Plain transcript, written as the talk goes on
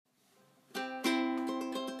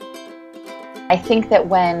I think that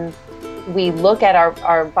when we look at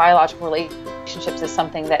our biological relationships as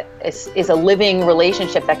something that is a living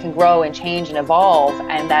relationship that can grow and change and evolve,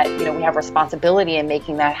 and that, we have responsibility in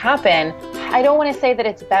making that happen, I don't want to say that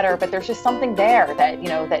it's better, but there's just something there that,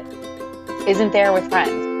 that isn't there with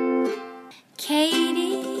friends.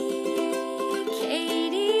 Katie,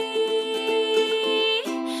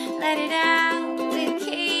 let it out with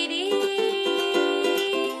Katie.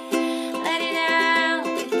 Let it out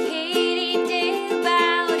with Katie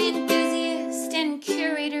Dalebout, enthusiast and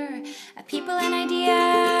curator of people and ideas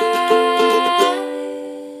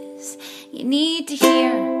you need to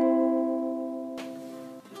hear.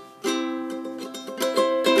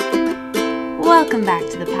 Welcome back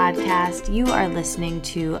to the podcast. You are listening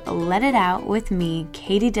to Let It Out with me,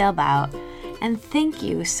 Katie Dalebout, and thank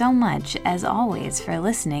you so much, as always, for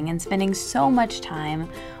listening and spending so much time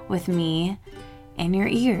with me in your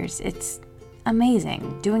ears. It's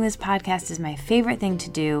amazing. Doing this podcast is my favorite thing to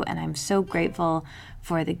do, and I'm so grateful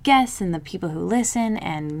for the guests and the people who listen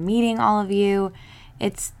and meeting all of you.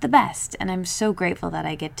 It's the best, and I'm so grateful that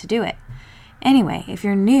I get to do it. Anyway, if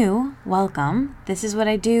you're new, welcome. This is what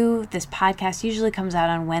I do. This podcast usually comes out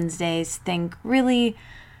on Wednesdays. Think really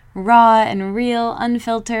raw and real,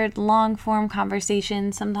 unfiltered, long-form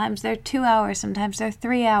conversations. Sometimes they're 2 hours, sometimes they're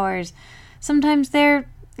 3 hours, sometimes they're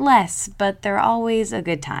less, but they're always a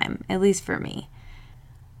good time, at least for me.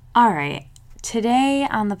 All right, today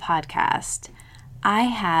on the podcast, I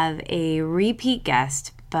have a repeat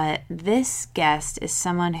guest, but this guest is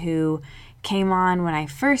someone who came on when I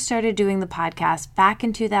first started doing the podcast back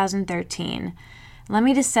in 2013. Let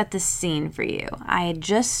me just set the scene for you. I had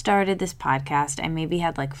just started this podcast. I maybe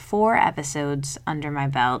had like 4 episodes under my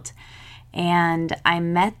belt, and I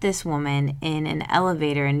met this woman in an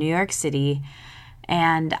elevator in New York City,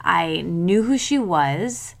 and I knew who she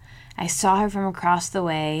was. I saw her from across the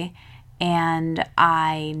way, and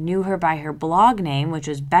I knew her by her blog name, which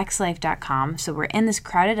was BexLife.com. So we're in this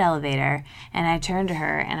crowded elevator, and I turn to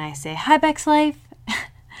her and I say, "Hi, BexLife."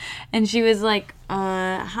 And she was like,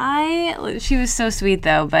 hi. She was so sweet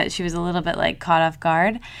though, but she was a little bit like caught off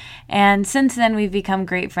guard. And since then we've become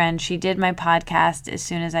great friends. She did my podcast as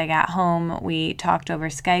soon as I got home. We talked over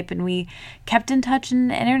Skype, and we kept in touch in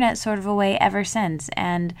the internet sort of a way ever since.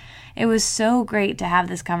 And it was so great to have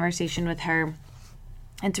this conversation with her.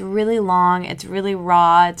 It's really long, it's really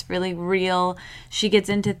raw, it's really real. She gets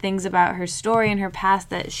into things about her story and her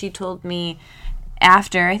past that she told me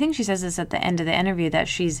after. I think she says this at the end of the interview, that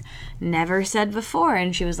she's never said before.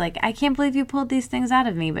 And she was like, I can't believe you pulled these things out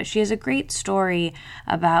of me. But she has a great story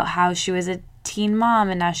about how she was a teen mom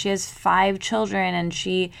and now she has 5 children. And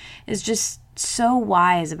she is just so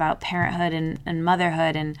wise about parenthood and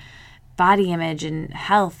motherhood and body image and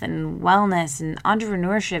health and wellness and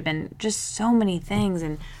entrepreneurship and just so many things.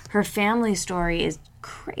 And her family story is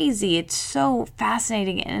crazy. It's so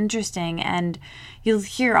fascinating and interesting, and you'll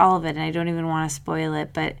hear all of it, and I don't even want to spoil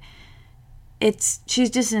it, but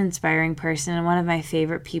she's just an inspiring person and one of my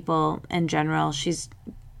favorite people in general. She's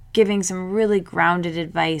giving some really grounded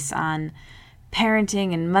advice on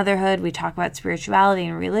parenting and motherhood. We talk about spirituality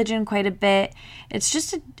and religion quite a bit. It's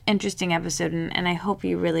just an interesting episode, and I hope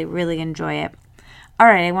you really, really enjoy it. All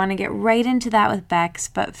right, I want to get right into that with Bex,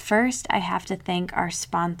 but first I have to thank our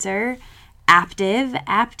sponsor, Aaptiv.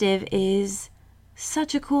 Aaptiv is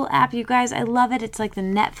such a cool app, you guys. I love it. It's like the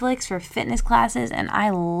Netflix for fitness classes, and I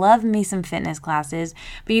love me some fitness classes,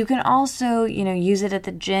 but you can also, use it at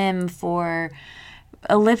the gym for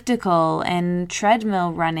elliptical and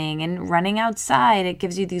treadmill running and running outside. It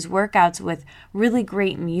gives you these workouts with really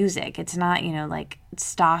great music. It's not, like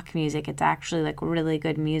stock music. It's actually like really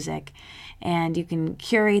good music. And you can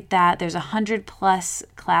curate that. There's 100+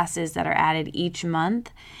 classes that are added each month.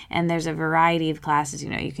 And there's a variety of classes.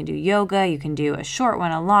 You can do yoga. You can do a short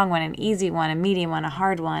one, a long one, an easy one, a medium one, a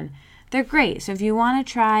hard one. They're great. So if you want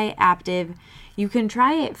to try Aaptiv, you can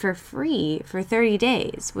try it for free for 30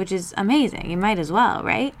 days, which is amazing. You might as well,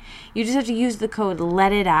 right? You just have to use the code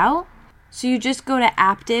LETITOUT. So you just go to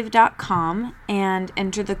Aaptiv.com and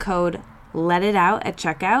enter the code LETITOUT at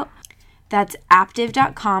checkout. That's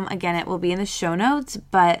Aaptiv.com. Again, it will be in the show notes,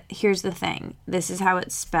 but here's the thing. This is how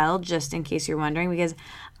it's spelled, just in case you're wondering, because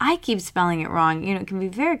I keep spelling it wrong. It can be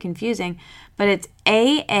very confusing, but it's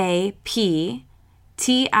AAPTIV.com,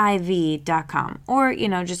 or,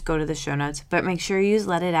 just go to the show notes, but make sure you use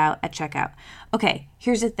Let It Out at checkout. Okay,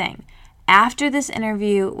 here's the thing. After this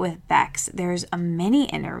interview with Bex, there's a mini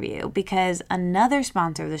interview because another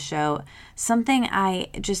sponsor of the show, something I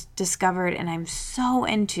just discovered and I'm so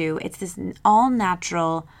into, it's this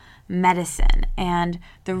all-natural medicine. And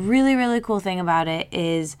the really, really cool thing about it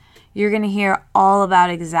is you're going to hear all about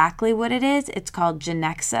exactly what it is. It's called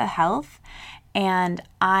Genexa Health. And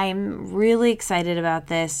I'm really excited about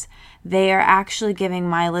this. They are actually giving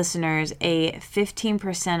my listeners a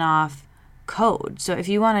 15% off code. So if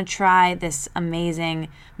you want to try this amazing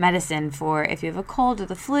medicine for if you have a cold or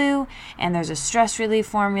the flu, and there's a stress relief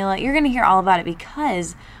formula, you're going to hear all about it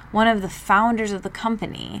because one of the founders of the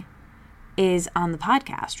company is on the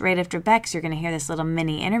podcast. Right after Bex, you're going to hear this little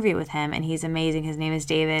mini interview with him, and he's amazing. His name is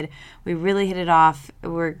David. We really hit it off.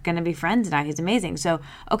 We're going to be friends now. He's amazing. So,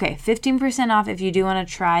 okay, 15% off if you do want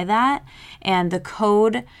to try that. And the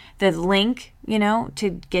code, the link,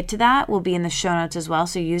 to get to that will be in the show notes as well.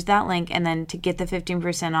 So use that link, and then to get the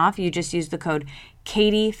 15% off, you just use the code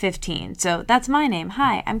Katie15. So that's my name.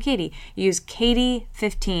 Hi, I'm Katie. Use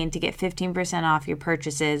Katie15 to get 15% off your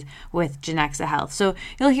purchases with Genexa Health. So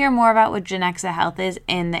you'll hear more about what Genexa Health is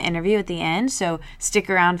in the interview at the end. So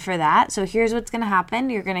stick around for that. So here's what's going to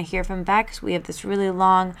happen. You're going to hear from Bex. We have this really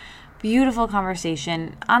long, beautiful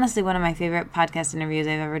conversation. Honestly, one of my favorite podcast interviews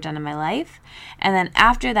I've ever done in my life. And then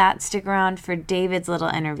after that, stick around for David's little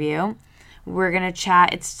interview. We're going to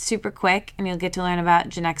chat. It's super quick, and you'll get to learn about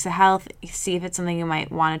Genexa Health, see if it's something you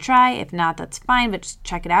might want to try. If not, that's fine, but just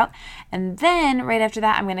check it out. And then right after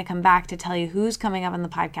that, I'm going to come back to tell you who's coming up on the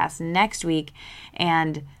podcast next week,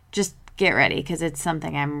 and just get ready because it's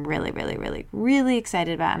something I'm really, really, really, really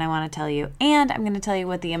excited about, and I want to tell you. And I'm going to tell you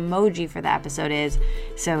what the emoji for the episode is,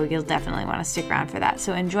 so you'll definitely want to stick around for that.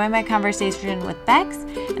 So enjoy my conversation with Bex,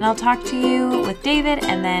 and I'll talk to you with David,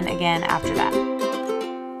 and then again after that.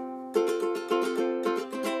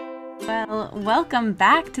 Well, welcome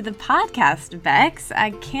back to the podcast, Bex.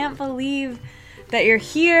 I can't believe that you're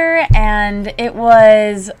here, and it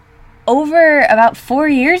was over about 4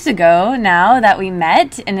 years ago now that we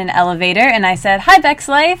met in an elevator, and I said, "Hi, Bex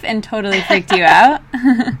Life," and totally freaked you out.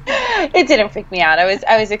 It didn't freak me out.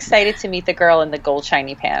 I was excited to meet the girl in the gold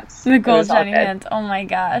shiny pants. The gold shiny pants. Oh my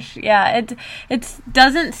gosh. Yeah, it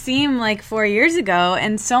doesn't seem like 4 years ago,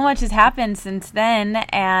 and so much has happened since then,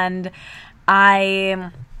 and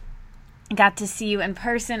I got to see you in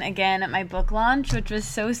person again at my book launch, which was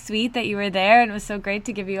so sweet that you were there, and it was so great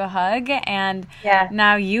to give you a hug. And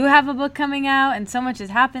now you have a book coming out, and so much has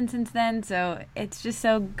happened since then, so it's just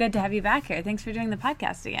so good to have you back here. Thanks for doing the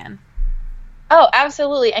podcast again. Oh,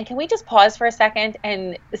 absolutely. And can we just pause for a second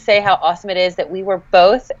and say how awesome it is that we were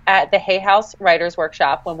both at the Hay House Writers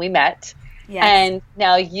Workshop when we met. Yes. And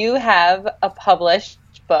now you have a published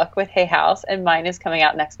book with Hay House, and mine is coming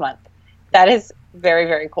out next month. That is very,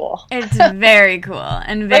 very cool. It's very cool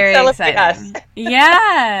and very exciting. Us.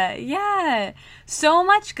 Yeah. So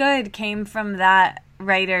much good came from that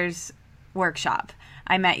writer's workshop.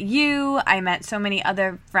 I met you. I met so many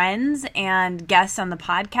other friends and guests on the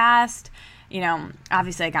podcast.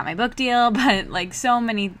 Obviously I got my book deal, but so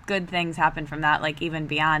many good things happened from that, even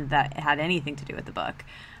beyond that it had anything to do with the book.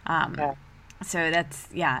 So it's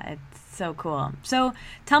so cool. So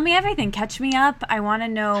tell me everything. Catch me up. I want to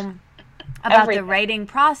know about the writing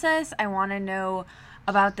process. I want to know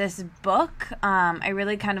about this book. I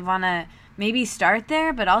really kind of want to maybe start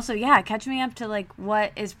there, but also, catch me up to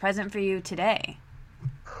what is present for you today.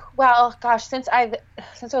 Well, gosh, since I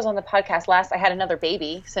was on the podcast last, I had another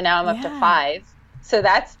baby, so now I'm up to 5. So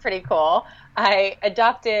that's pretty cool. I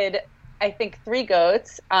adopted, I think, 3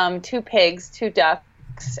 goats, 2 pigs, 2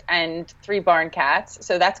 ducks, and 3 barn cats.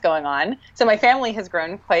 So that's going on. So my family has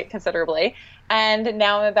grown quite considerably. And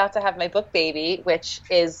now I'm about to have my book baby, which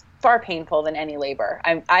is far painful than any labor.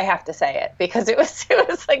 I have to say it, because it was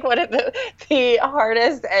one of the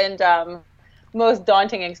hardest and most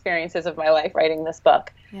daunting experiences of my life writing this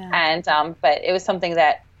book. Yeah. And but it was something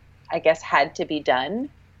that I guess had to be done.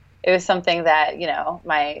 It was something that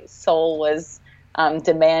my soul was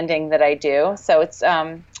demanding that I do. So it's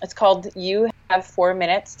called You Have 4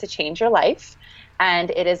 Minutes to Change Your Life, and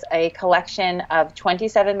it is a collection of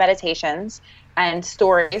 27 meditations and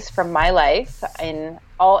stories from my life in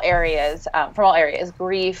all areas,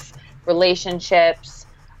 grief, relationships,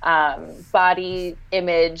 body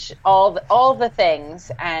image, all the things.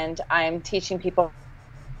 And I'm teaching people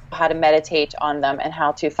how to meditate on them and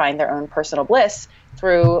how to find their own personal bliss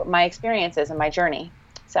through my experiences and my journey.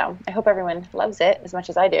 So I hope everyone loves it as much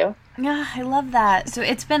as I do. Yeah, I love that. So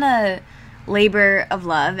it's been a labor of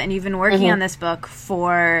love, and you've been working on this book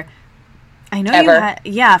for... I know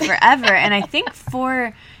forever. And I think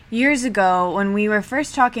 4 years ago when we were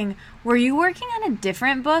first talking, were you working on a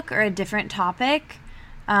different book or a different topic?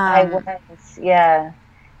 I was, yeah.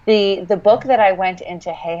 The book that I went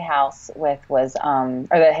into Hay House with was, or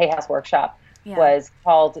the Hay House workshop was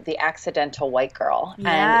called The Accidental White Girl.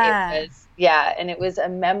 Yeah. And it was a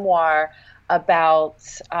memoir about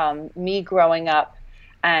me growing up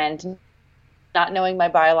and not knowing my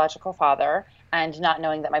biological father and not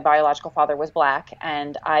knowing that my biological father was black.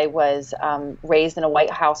 And I was raised in a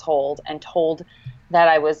white household and told that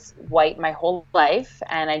I was white my whole life.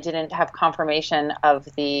 And I didn't have confirmation of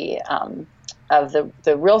the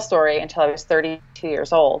real story until I was 32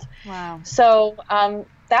 years old. Wow. So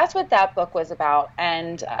that's what that book was about.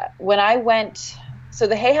 And when I went, so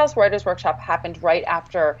the Hay House Writers Workshop happened right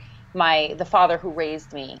after the father who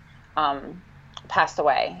raised me passed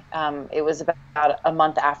away. It was about a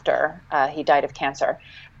month after he died of cancer.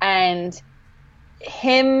 And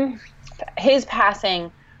his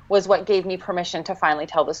passing was what gave me permission to finally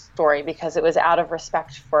tell the story, because it was out of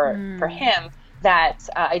respect for him that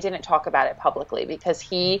I didn't talk about it publicly, because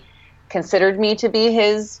he considered me to be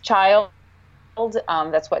his child.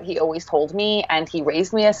 That's what he always told me, and he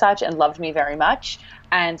raised me as such and loved me very much.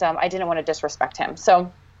 And I didn't want to disrespect him,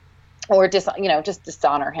 or just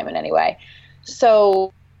dishonor him in any way.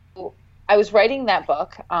 So I was writing that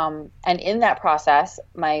book, and in that process,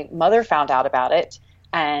 my mother found out about it,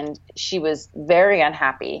 and she was very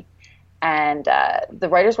unhappy. And the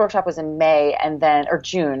Writers' Workshop was in May or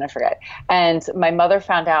June, I forget. And my mother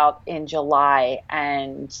found out in July,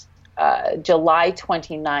 and July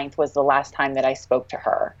 29th was the last time that I spoke to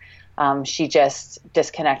her. She just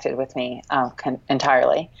disconnected with me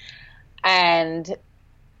entirely. And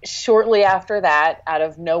shortly after that, out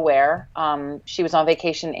of nowhere, she was on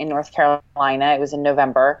vacation in North Carolina. It was in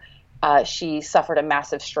November. She suffered a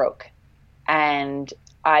massive stroke. And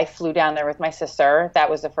I flew down there with my sister. That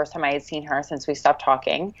was the first time I had seen her since we stopped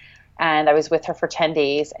talking. And I was with her for 10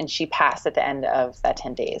 days, and she passed at the end of that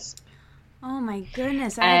 10 days. Oh my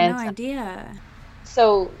goodness, I had no idea.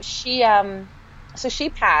 So she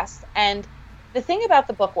passed, and the thing about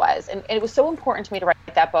the book was, and it was so important to me to write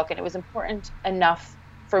that book, and it was important enough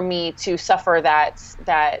for me to suffer that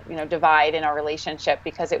divide in our relationship,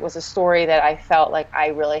 because it was a story that I felt like I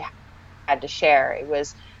really had to share. It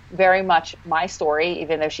was very much my story,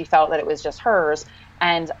 even though she felt that it was just hers,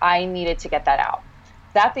 and I needed to get that out.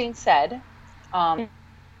 That being said, by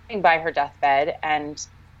her deathbed and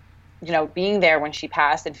being there when she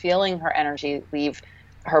passed and feeling her energy leave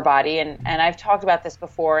her body. And I've talked about this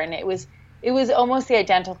before, and it was almost the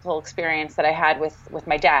identical experience that I had with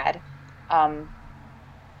my dad.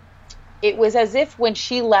 It was as if when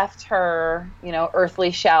she left her,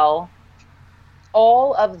 earthly shell,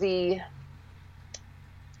 all of the,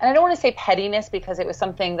 and I don't want to say pettiness, because it was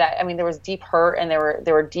something that, there was deep hurt, and there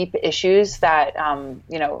were deep issues that,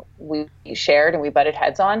 we shared and we butted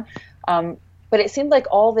heads on. But it seemed like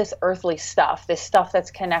all this earthly stuff, this stuff that's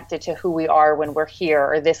connected to who we are when we're here,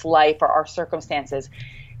 or this life, or our circumstances,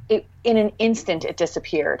 in an instant it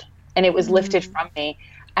disappeared, and it was lifted from me.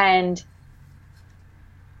 And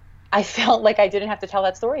I felt like I didn't have to tell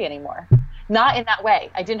that story anymore. Not in that way.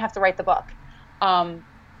 I didn't have to write the book.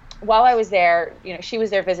 While I was there, she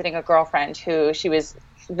was there visiting a girlfriend who she was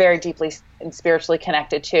very deeply and spiritually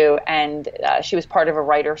connected to, and she was part of a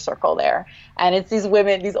writer circle there. And it's these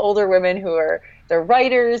older women they're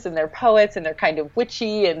writers and they're poets, and they're kind of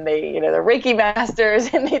witchy, and they're Reiki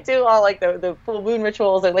masters, and they do all like the full moon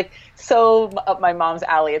rituals. They're like so up my mom's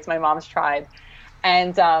alley. It's my mom's tribe.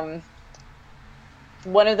 And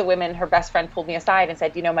one of the women, her best friend, pulled me aside and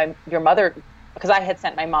said, your mother, because I had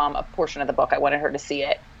sent my mom a portion of the book. I wanted her to see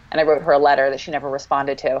it. And I wrote her a letter that she never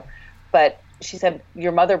responded to. But she said,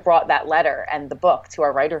 your mother brought that letter and the book to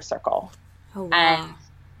our writer's circle. Oh, wow. And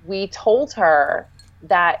we told her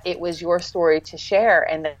that it was your story to share,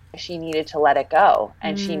 and that she needed to let it go,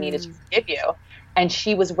 and she needed to forgive you. And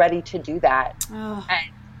she was ready to do that. Oh.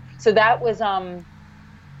 And so that was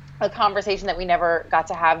a conversation that we never got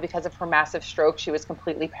to have because of her massive stroke. She was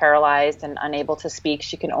completely paralyzed and unable to speak.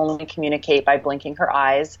 She can only communicate by blinking her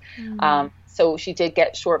eyes. So she did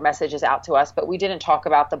get short messages out to us, but we didn't talk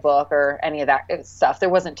about the book or any of that stuff. There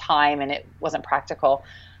wasn't time, and it wasn't practical.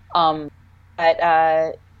 So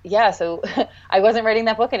I wasn't writing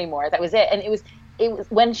that book anymore. That was it. And it was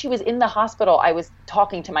when she was in the hospital, I was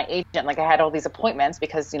talking to my agent. Like, I had all these appointments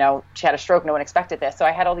because, she had a stroke. No one expected this. So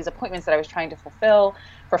I had all these appointments that I was trying to fulfill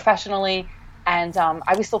professionally. And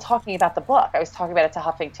I was still talking about the book. I was talking about it to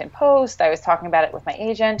Huffington Post. I was talking about it with my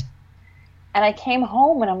agent. And I came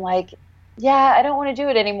home and I'm like, yeah, I don't want to do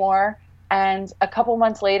it anymore. And a couple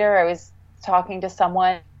months later, I was talking to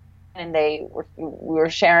someone, and we were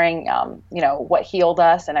sharing, what healed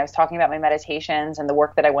us. And I was talking about my meditations and the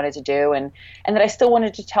work that I wanted to do, and that I still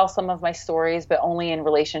wanted to tell some of my stories, but only in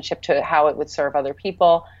relationship to how it would serve other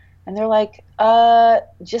people. And they're like,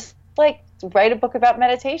 just like write a book about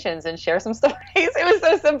meditations and share some stories. It was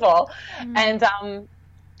so simple. And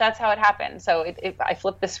that's how it happened. So I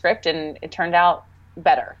flipped the script and it turned out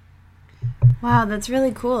better. Wow, that's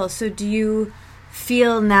really cool. So do you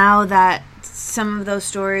feel now that some of those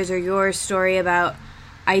stories, or your story about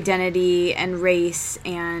identity and race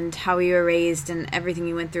and how you were raised and everything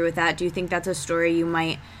you went through with that, do you think that's a story you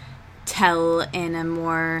might tell in a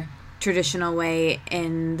more traditional way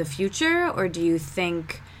in the future? Or do you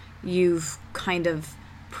think you've kind of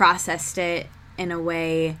processed it in a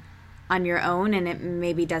way on your own and it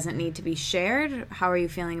maybe doesn't need to be shared? How are you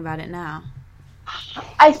feeling about it now?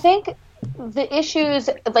 I think the issues,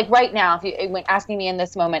 like right now, if you were asking me in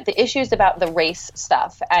this moment, the issues about the race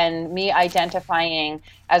stuff and me identifying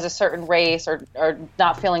as a certain race or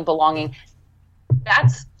not feeling belonging,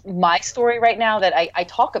 that's my story right now that I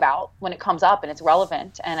talk about when it comes up and it's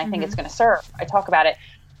relevant and I think it's going to serve. I talk about it.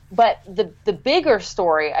 But the bigger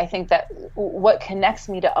story, I think that what connects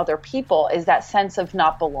me to other people is that sense of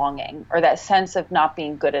not belonging, or that sense of not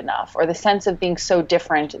being good enough, or the sense of being so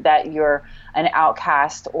different that you're an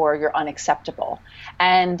outcast or you're unacceptable.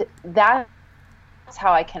 And that's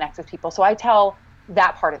how I connect with people. So I tell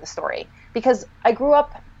that part of the story because I grew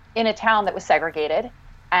up in a town that was segregated,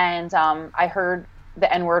 and I heard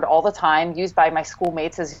the N-word all the time, used by my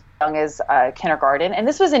schoolmates as young as kindergarten. And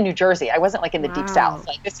this was in New Jersey. I wasn't like in the deep South.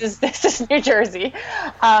 Like this is New Jersey,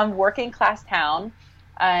 working class town.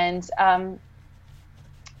 And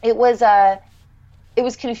it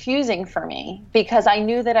was confusing for me because I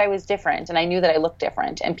knew that I was different and I knew that I looked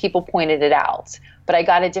different and people pointed it out. But I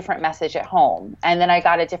got a different message at home. And then I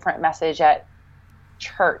got a different message at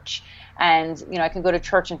church. And, I can go to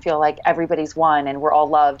church and feel like everybody's one and we're all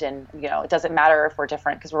loved. And, it doesn't matter if we're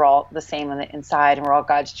different because we're all the same on the inside and we're all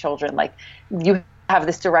God's children. Like you have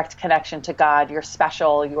this direct connection to God. You're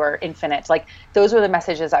special. You're infinite. Like those were the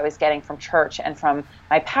messages I was getting from church and from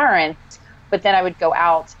my parents. But then I would go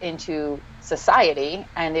out into society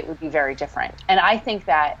and it would be very different. And I think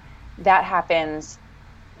that happens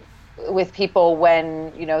with people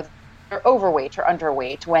when, they're overweight or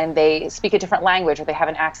underweight, when they speak a different language or they have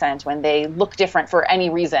an accent, when they look different for any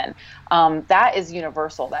reason. That is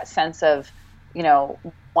universal, that sense of,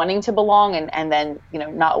 wanting to belong and then,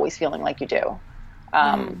 not always feeling like you do.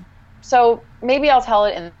 So maybe I'll tell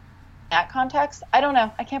it in that context. I don't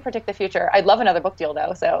know. I can't predict the future. I'd love another book deal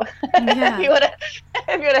though. So yeah. if you want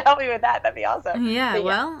to help me with that, that'd be awesome. Yeah.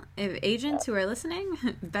 Well, if agents who are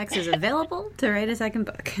listening, Bex is available to write a second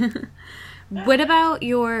book. What about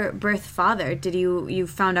your birth father? Did you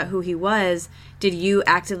found out who he was? Did you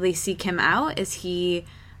actively seek him out? Is he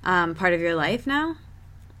part of your life now?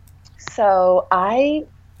 So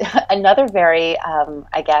another very,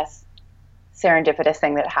 I guess, serendipitous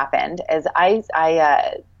thing that happened is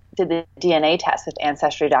I did the DNA test with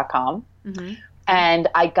Ancestry.com, and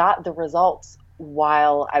I got the results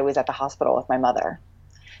while I was at the hospital with my mother.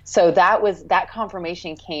 So that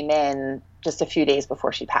confirmation came in just a few days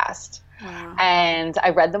before she passed. Wow. And I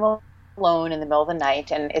read them alone in the middle of the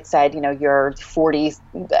night, and it said, you're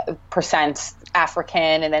 40%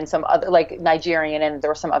 African, and then some other, like Nigerian, and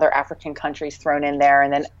there were some other African countries thrown in there,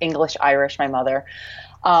 and then English, Irish, my mother.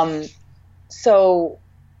 So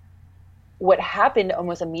what happened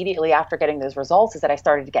almost immediately after getting those results is that I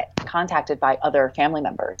started to get contacted by other family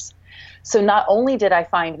members. So not only did I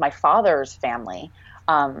find my father's family,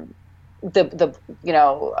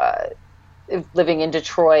 living in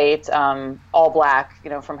Detroit, all black,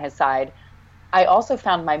 from his side. I also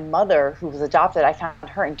found my mother, who was adopted. I found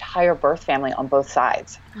her entire birth family on both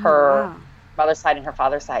sides, her mother's side and her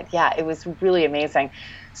father's side. Yeah, it was really amazing.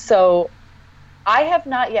 So I have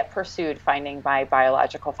not yet pursued finding my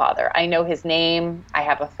biological father. I know his name. I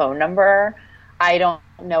have a phone number. I don't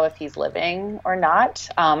know if he's living or not.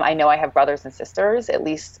 I know I have brothers and sisters, at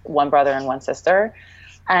least one brother and one sister.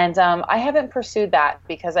 And I haven't pursued that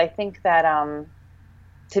because I think that,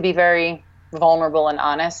 to be very vulnerable and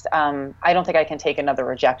honest, I don't think I can take another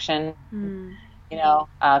rejection,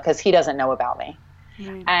 because he doesn't know about me.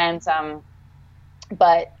 Right. And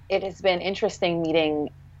but it has been interesting meeting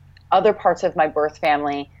other parts of my birth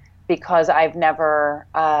family because I've never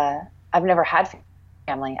had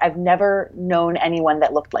family. I've never known anyone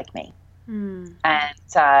that looked like me. And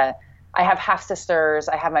I have half sisters.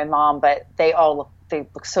 I have my mom, but they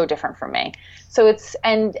look so different from me. So it's,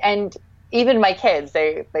 and even my kids,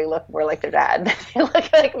 they look more like their dad. They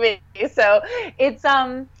look like me. So it's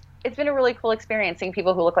been a really cool experience seeing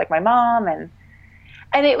people who look like my mom. And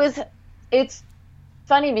it's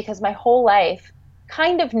funny because my whole life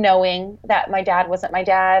kind of knowing that my dad wasn't my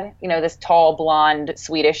dad, this tall, blonde,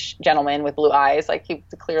 Swedish gentleman with blue eyes, like he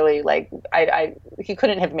clearly, like he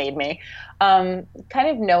couldn't have made me. Kind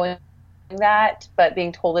of knowing that, but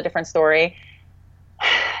being told a different story.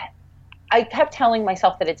 I kept telling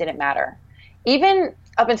myself that it didn't matter. Even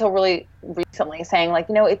up until really recently, saying like,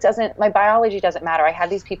 my biology doesn't matter. I had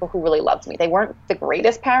these people who really loved me. They weren't the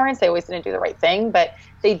greatest parents. They always didn't do the right thing, but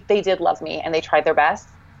they did love me and they tried their best.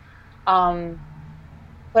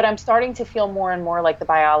 But I'm starting to feel more and more like the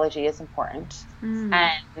biology is important.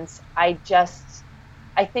 And I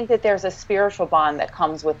think that there's a spiritual bond that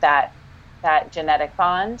comes with that genetic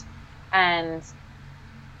bond. And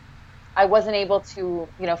I wasn't able to,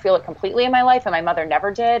 feel it completely in my life, and my mother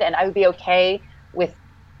never did. And I would be okay with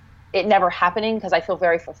it never happening because I feel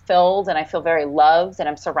very fulfilled and I feel very loved and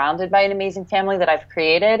I'm surrounded by an amazing family that I've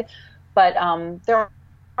created. But there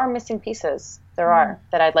are missing pieces. There are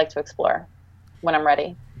that I'd like to explore when I'm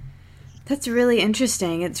ready. That's really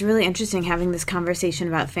interesting. It's really interesting having this conversation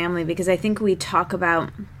about family, because I think we talk about,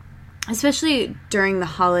 especially during the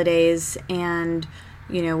holidays and,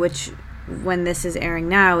 which when this is airing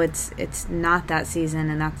now, it's not that season,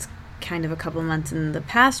 and that's kind of a couple months in the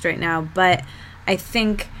past right now. But I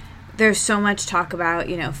think there's so much talk about,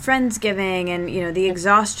 Friendsgiving and, the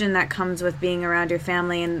exhaustion that comes with being around your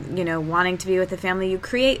family and, wanting to be with the family you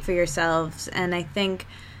create for yourselves. And I think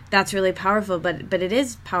that's really powerful, but it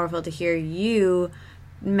is powerful to hear you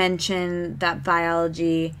mention that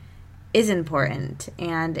biology is important,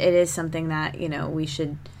 and it is something that, we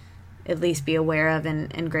should at least be aware of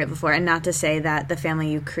and grateful for. And not to say that the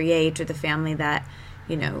family you create or the family that,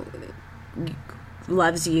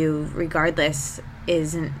 loves you regardless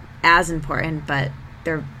isn't as important, but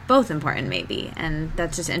they're both important maybe. And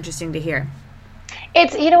that's just interesting to hear.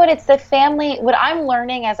 It's, it's the family. What I'm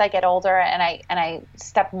learning as I get older and I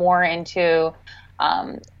step more into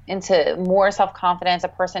more self-confidence, a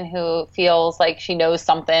person who feels like she knows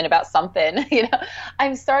something about something,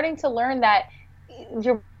 I'm starting to learn that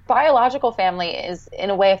your biological family is in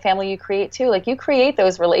a way a family you create too. Like you create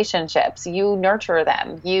those relationships, you nurture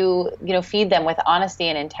them, you feed them with honesty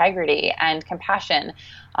and integrity and compassion.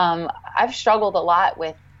 I've struggled a lot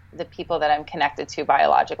with the people that I'm connected to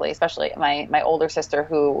biologically, especially my older sister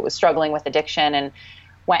who was struggling with addiction and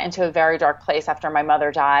went into a very dark place after my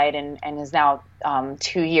mother died and is now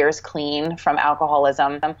 2 years clean from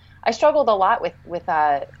alcoholism. I struggled a lot with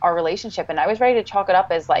our relationship, and I was ready to chalk it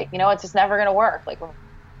up as like, it's just never going to work. Like we're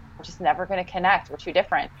just never going to connect. We're too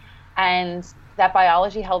different. And that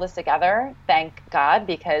biology held us together, thank God,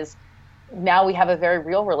 because now we have a very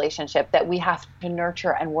real relationship that we have to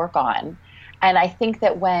nurture and work on. And I think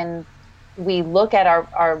that when we look at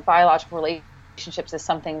our biological relationships as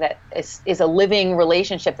something that is a living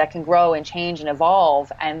relationship that can grow and change and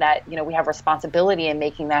evolve, and that, we have responsibility in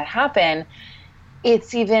making that happen,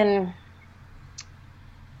 it's even,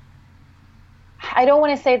 I don't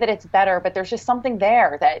want to say that it's better, but there's just something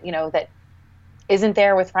there that, that isn't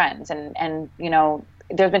there with friends. And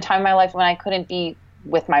there's been time in my life when I couldn't be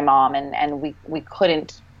with my mom and we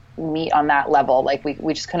couldn't meet on that level. Like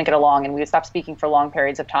we just couldn't get along, and we would stop speaking for long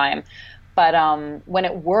periods of time. But when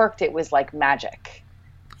it worked, it was like magic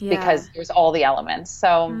because there's all the elements.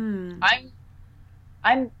 So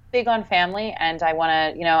I'm big on family, and I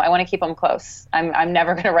want to keep them close. I'm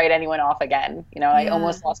never going to write anyone off again. I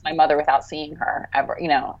almost lost my mother without seeing her ever,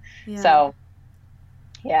 so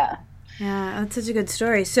yeah. Yeah, that's such a good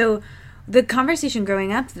story. So the conversation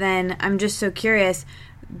growing up then, I'm just so curious,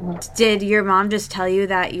 did your mom just tell you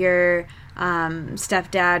that your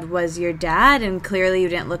stepdad was your dad and clearly you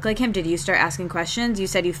didn't look like him? Did you start asking questions? You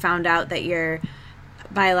said you found out that your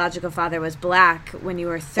biological father was Black when you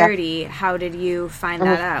were 30. Yeah. How did you find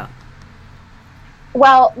that out?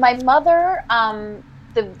 Well, my mother,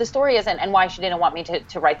 the story isn't, and why she didn't want me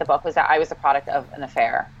to write the book, was that I was a product of an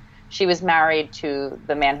affair. She was married to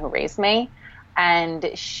the man who raised me, and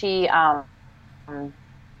she got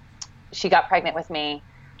pregnant with me,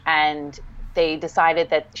 and they decided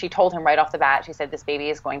that, she told him right off the bat, she said, this baby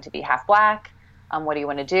is going to be half Black. What do you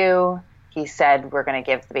want to do? He said, we're going to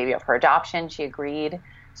give the baby up for adoption. She agreed.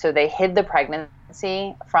 So they hid the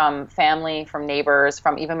pregnancy from family, from neighbors,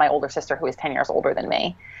 from even my older sister who was 10 years older than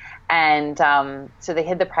me. And so they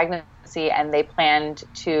hid the pregnancy, and they planned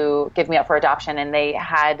to give me up for adoption. And they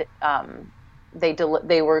had,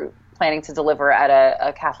 they were planning to deliver at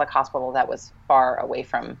a Catholic hospital that was far away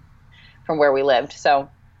from where we lived. So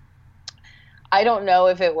I don't know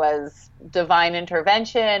if it was divine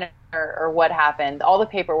intervention or what happened. All the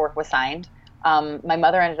paperwork was signed, My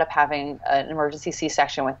mother ended up having an emergency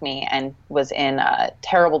C-section with me and was in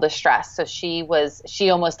terrible distress. So she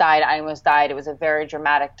almost died. I almost died. It was a very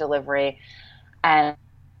dramatic delivery. And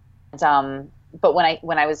but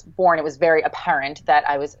when I was born, it was very apparent that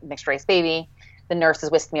I was a mixed race baby. The nurses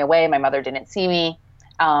whisked me away. My mother didn't see me,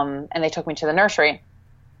 and they took me to the nursery.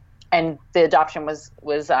 And the adoption was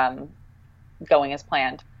going as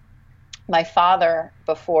planned. My father,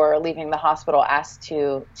 before leaving the hospital, asked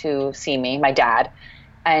to see me, my dad,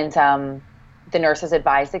 and the nurses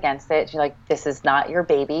advised against it. She's like, "This is not your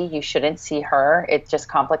baby. You shouldn't see her. It just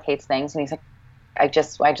complicates things." And he's like, I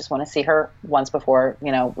just want to see her once before,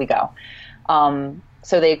 we go.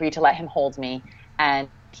 So they agreed to let him hold me. And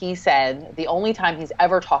he said the only time he's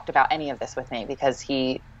ever talked about any of this with me, because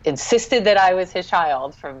he insisted that I was his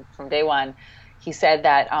child from day one, he said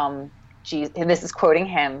that, and this is quoting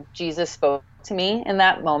him, Jesus spoke to me in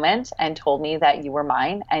that moment and told me that you were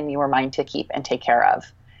mine and you were mine to keep and take care of.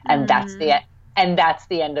 And that's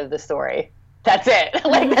the end of the story. That's it.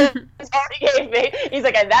 Like, that's all he gave me. He's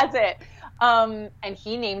like, and that's it. And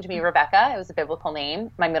he named me Rebecca. It was a biblical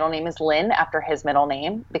name. My middle name is Lynn, after his middle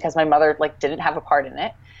name, because my mother didn't have a part in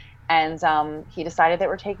it. And he decided that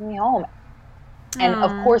we're taking me home. And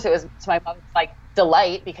of course it was to my mom's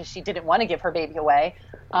delight, because she didn't want to give her baby away.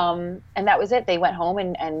 And that was it. They went home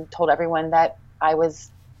and told everyone that I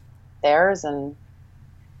was theirs. And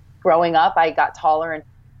growing up, I got taller and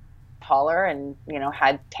taller and,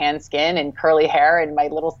 had tan skin and curly hair, and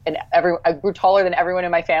I grew taller than everyone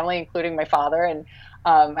in my family, including my father. And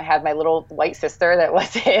I had my little white sister that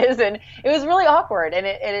was his, and it was really awkward. And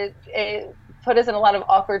it put us in a lot of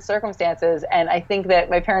awkward circumstances. And I think that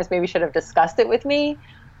my parents maybe should have discussed it with me.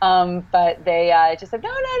 But they just said,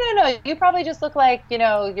 no, you probably just look like,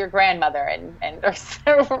 your grandmother and or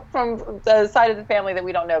from the side of the family that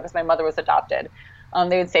we don't know, because my mother was adopted.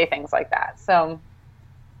 They would say things like that. So,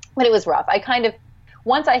 but it was rough.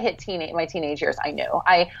 Once I hit my teenage years, I knew.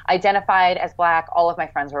 I identified as Black. All of my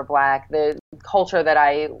friends were Black. The culture that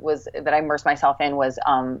I immersed myself in was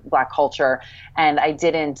Black culture, and I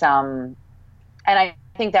didn't. And I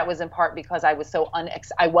think that was in part because I was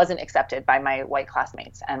I wasn't accepted by my white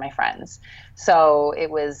classmates and my friends. So it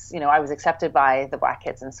was, I was accepted by the Black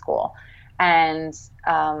kids in school, and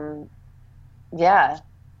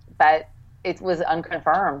but it was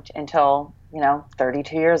unconfirmed until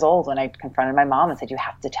 32 years old, when I confronted my mom and said, "You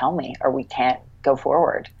have to tell me or we can't go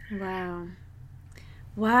forward." Wow.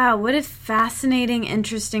 What a fascinating,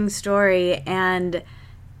 interesting story. And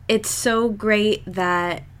it's so great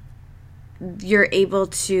that you're able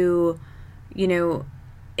to,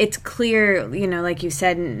 it's clear, like you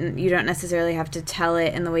said, you don't necessarily have to tell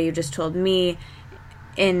it in the way you just told me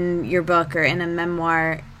in your book or in a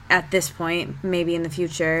memoir at this point. Maybe in the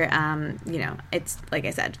future, it's, like I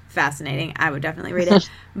said, fascinating. I would definitely read it.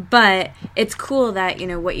 But it's cool that,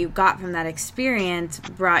 what you got from that experience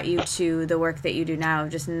brought you to the work that you do now, of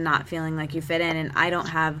just not feeling like you fit in. And I don't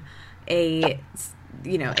have a,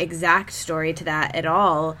 exact story to that at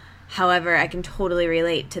all. However, I can totally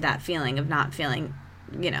relate to that feeling of not feeling,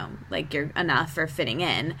 like you're enough or fitting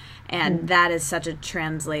in. And that is such a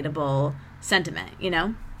translatable sentiment,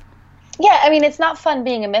 Yeah, I mean, it's not fun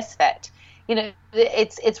being a misfit.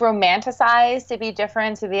 It's romanticized to be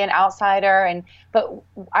different, to be an outsider. But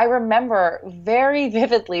I remember very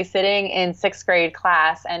vividly sitting in sixth grade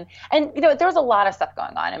class, and there was a lot of stuff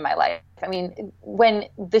going on in my life. I mean, when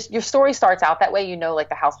your story starts out that way, like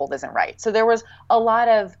the household isn't right. So there was a lot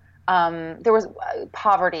of there was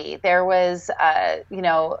poverty, there was,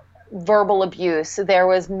 verbal abuse, there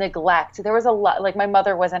was neglect, there was a lot, my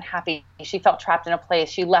mother wasn't happy. She felt trapped in a place.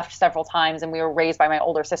 She left several times, and we were raised by my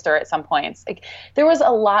older sister at some points. There was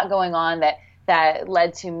a lot going on that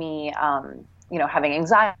led to me, having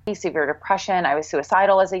anxiety, severe depression. I was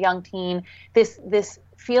suicidal as a young teen. This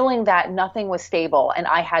feeling that nothing was stable and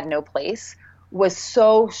I had no place was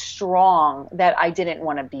so strong that I didn't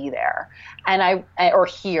want to be there or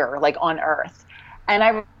here, on earth. And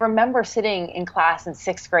I remember sitting in class in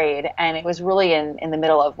sixth grade, and it was really in the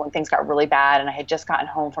middle of when things got really bad, and I had just gotten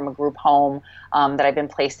home from a group home that I'd been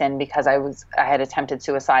placed in because I had attempted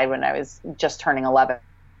suicide when I was just turning 11.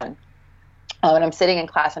 And I'm sitting in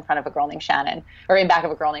class in front of a girl named Shannon, or in back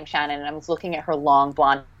of a girl named Shannon, and I was looking at her long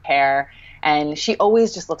blonde hair, and she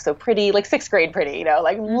always just looked so pretty, sixth grade pretty,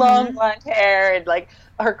 long blonde hair, and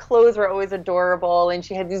her clothes were always adorable, and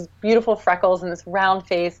she had these beautiful freckles and this round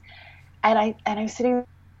face. And I was sitting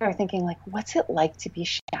there thinking, what's it like to be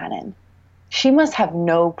Shannon? She must have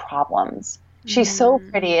no problems. She's so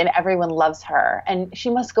pretty and everyone loves her. And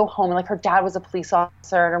she must go home. And her dad was a police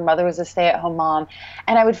officer and her mother was a stay-at-home mom.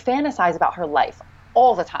 And I would fantasize about her life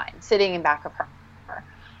all the time, sitting in back of her.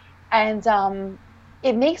 And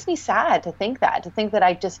it makes me sad to think that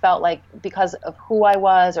I just felt like because of who I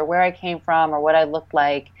was or where I came from or what I looked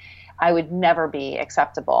like, I would never be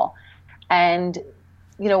acceptable. And,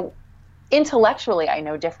 you know, intellectually, I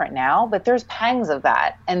know different now, but there's pangs of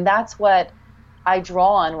that. And that's what I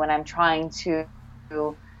draw on when I'm trying to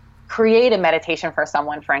create a meditation for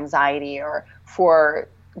someone for anxiety or for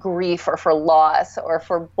grief or for loss or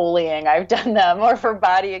for bullying. I've done them, or for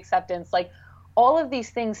body acceptance. Like, all of these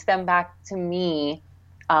things stem back to me,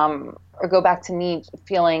 or go back to me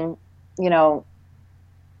feeling, you know,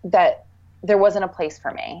 that there wasn't a place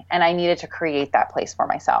for me and I needed to create that place for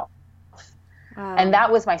myself. Wow. And that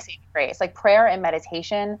was my saving grace. Like, prayer and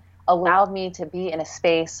meditation allowed me to be in a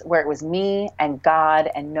space where it was me and God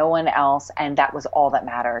and no one else, and that was all that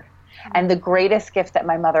mattered. Mm-hmm. And the greatest gift that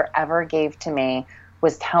my mother ever gave to me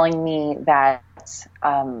was telling me that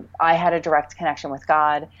I had a direct connection with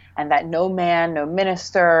God, and that no man, no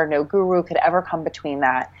minister, no guru could ever come between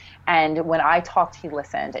that. And when I talked, he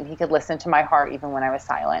listened, and he could listen to my heart even when I was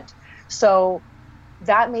silent. So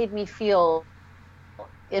that made me feel,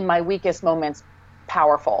 in my weakest moments,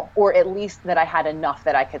 powerful, or at least that I had enough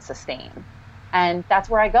that I could sustain. And that's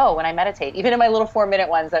where I go when I meditate. Even in my little 4-minute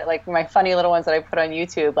ones, that, like, my funny little ones that I put on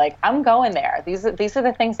YouTube, like, I'm going there. These are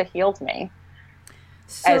the things that healed me.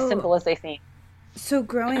 So, as simple as they seem. So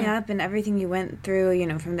growing up and everything you went through, you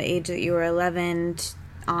know, from the age that you were 11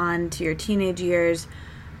 on to your teenage years,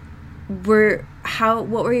 what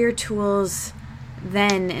were your tools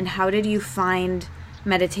then, and how did you find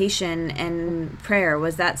meditation and prayer?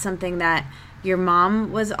 Was that something that your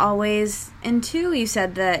mom was always into? You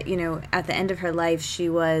said that, you know, at the end of her life, she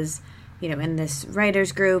was, you know, in this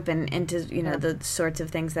writers group and into, you know, the sorts of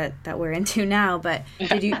things that we're into now. But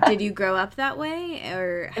did you grow up that way,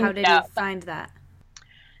 or how did you find that?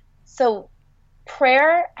 So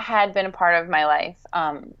prayer had been a part of my life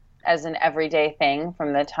as an everyday thing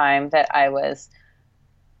from the time that I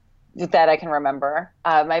can remember.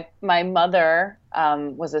 My mother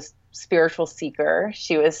was a spiritual seeker.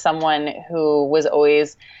 She was someone who was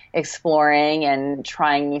always exploring and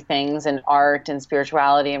trying new things in art and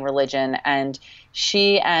spirituality and religion. And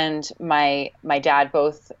she and my dad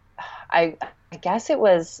both, I guess it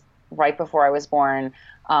was right before I was born,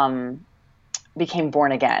 became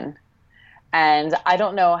born again. And I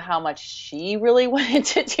don't know how much she really wanted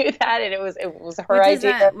to do that, and it was her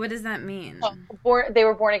idea. What does that mean? They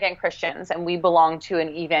were born again Christians, and we belonged to an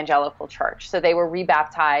evangelical church, so they were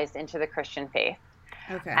rebaptized into the Christian faith.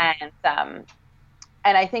 Okay.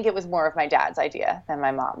 And I think it was more of my dad's idea than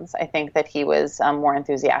my mom's. I think that he was more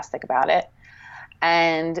enthusiastic about it.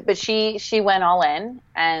 But she went all in,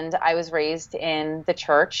 and I was raised in the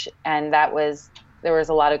church, and there was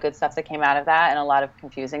a lot of good stuff that came out of that, and a lot of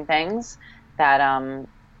confusing things that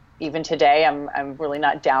even today I'm really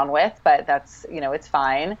not down with, but that's, you know, it's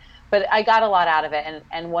fine. But I got a lot out of it,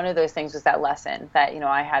 and one of those things was that lesson that, you know,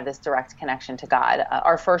 I had this direct connection to God.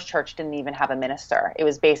 Our first church didn't even have a minister. It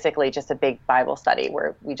was basically just a big Bible study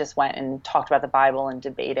where we just went and talked about the Bible and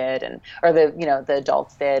debated, or the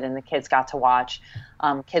adults did, and the kids got to watch.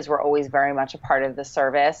 Kids were always very much a part of the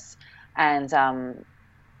service, and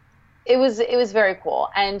it was very cool.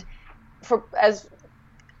 And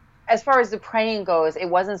as far as the praying goes, it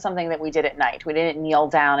wasn't something that we did at night. We didn't kneel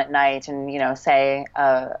down at night and, you know, say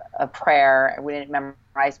a prayer. We didn't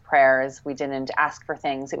memorize prayers. We didn't ask for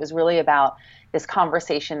things. It was really about this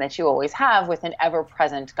conversation that you always have with an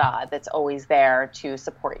ever-present God that's always there to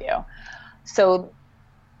support you. So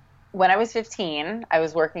when I was 15, I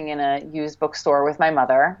was working in a used bookstore with my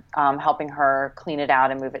mother, helping her clean it out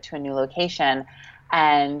and move it to a new location.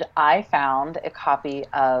 And I found a copy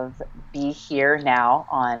of Be Here Now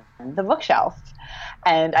on the bookshelf.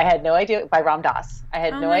 And I had no idea, by Ram Dass. I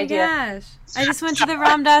had no idea. Oh my gosh. I just went to the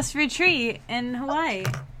Ram Dass retreat in Hawaii.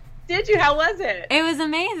 Did you? How was it? It was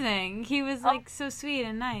amazing. He was like so sweet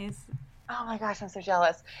and nice. Oh my gosh, I'm so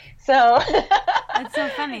jealous. So it's so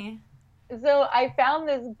funny. So I found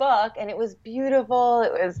this book, and it was beautiful.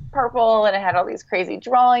 It was purple, and it had all these crazy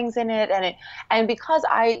drawings in it. And because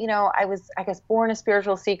I was, I guess, born a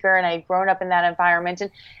spiritual seeker, and I had grown up in that environment.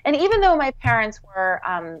 And even though my parents were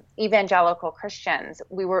evangelical Christians,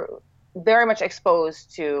 we were very much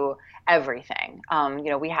exposed to everything.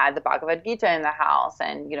 We had the Bhagavad Gita in the house,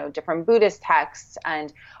 and, different Buddhist texts.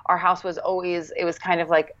 And our house was always, it was kind of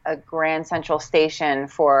like a grand central station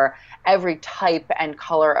for every type and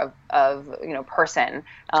color of person.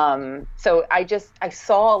 So I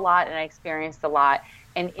saw a lot, and I experienced a lot.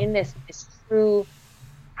 And in this true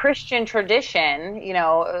Christian tradition,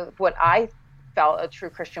 what I felt a true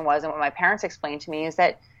Christian was, and what my parents explained to me, is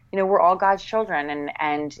that we're all God's children,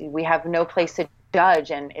 and we have no place to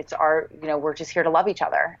judge, and it's our, we're just here to love each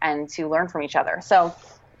other and to learn from each other. So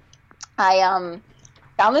I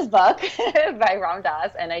found this book by Ram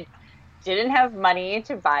Dass, and I didn't have money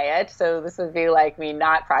to buy it, so this would be like me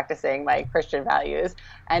not practicing my Christian values,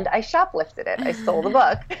 and I shoplifted it. I stole the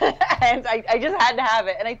book, and I just had to have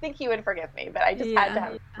it, and I think he would forgive me, but I just had to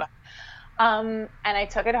have the book. And I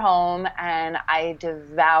took it home, and I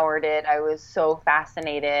devoured it. I was so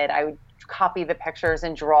fascinated. I would copy the pictures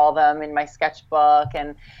and draw them in my sketchbook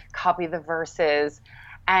and copy the verses,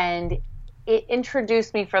 and it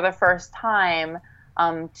introduced me for the first time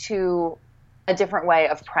to a different way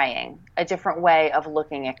of praying, a different way of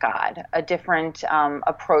looking at God, a different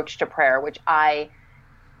approach to prayer, which I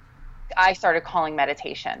started calling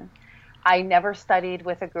meditation. I never studied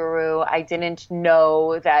with a guru. I didn't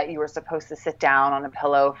know that you were supposed to sit down on a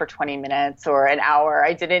pillow for 20 minutes or an hour.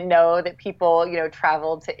 I didn't know that people,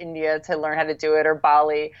 traveled to India to learn how to do it, or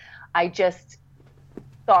Bali. I just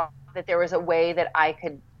thought that there was a way that I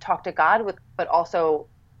could talk to God with, but also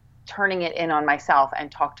turning it in on myself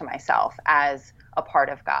and talk to myself as a part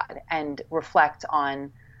of God and reflect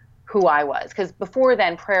on who I was. Because before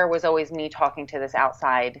then, prayer was always me talking to this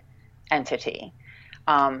outside entity,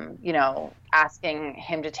 asking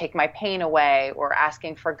him to take my pain away, or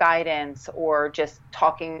asking for guidance, or just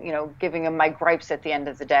talking, giving him my gripes at the end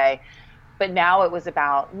of the day. But now it was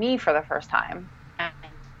about me for the first time. And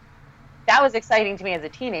that was exciting to me as a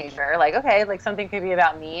teenager. Like, okay, like something could be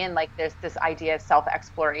about me, and like there's this idea of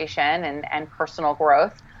self-exploration and personal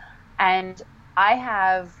growth. And I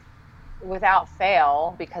have, without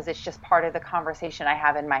fail, because it's just part of the conversation I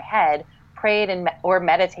have in my head, prayed or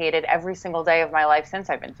meditated every single day of my life since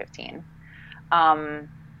I've been 15.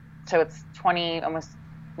 So it's almost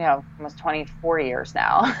 24 years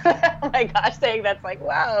now. Oh my gosh, saying that's like,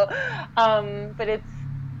 wow. But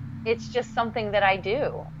it's just something that I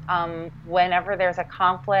do. Whenever there's a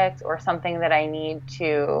conflict or something that I need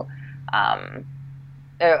to,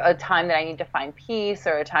 a time that I need to find peace,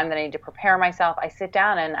 or a time that I need to prepare myself, I sit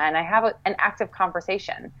down and I have an active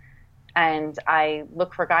conversation, and I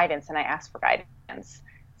look for guidance and I ask for guidance.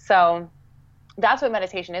 So that's what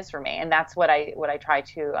meditation is for me. And that's what I try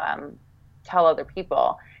to tell other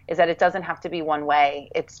people, is that it doesn't have to be one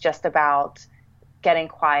way. It's just about getting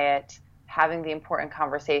quiet, having the important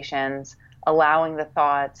conversations, allowing the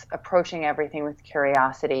thoughts, approaching everything with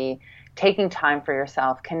curiosity, taking time for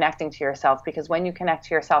yourself, connecting to yourself, because when you connect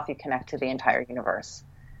to yourself, you connect to the entire universe.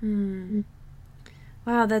 Mm.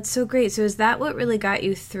 Wow, that's so great. So is that what really got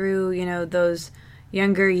you through, those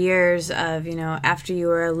younger years of, after you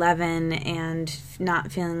were 11 and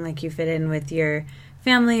not feeling like you fit in with your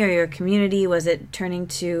family or your community? Was it turning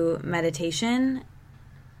to meditation?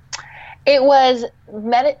 It was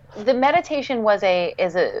the meditation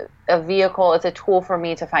is a vehicle, it's a tool for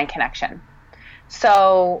me to find connection.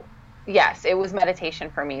 So yes, it was meditation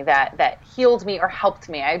for me that healed me or helped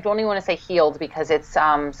me. I don't even want to say healed, because it's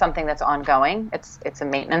something that's ongoing. It's a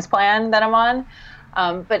maintenance plan that I'm on.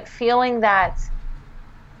 But knowing that,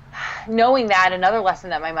 another lesson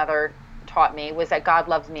that my mother taught me was that God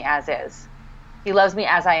loves me as is. He loves me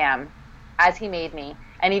as I am, as he made me.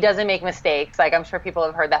 And he doesn't make mistakes. Like, I'm sure people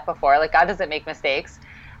have heard that before. Like, God doesn't make mistakes.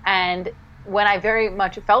 And when I very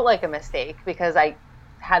much felt like a mistake, because I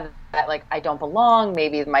had that, like, I don't belong,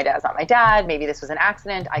 maybe my dad's not my dad, maybe this was an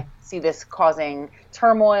accident, I see this causing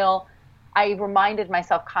turmoil, I reminded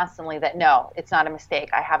myself constantly that no, it's not a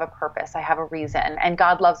mistake. I have a purpose. I have a reason. And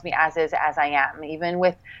God loves me as is, as I am, even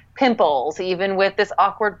with pimples, even with this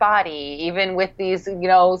awkward body, even with these,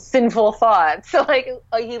 sinful thoughts. So like,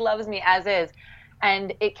 he loves me as is.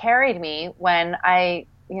 And it carried me when I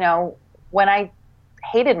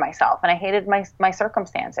hated myself and I hated my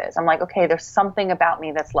circumstances. I'm like, okay, there's something about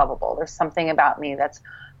me that's lovable. There's something about me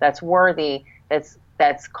that's worthy,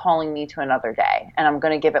 that's calling me to another day, and I'm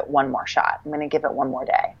going to give it one more shot. I'm going to give it one more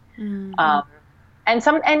day. Mm-hmm.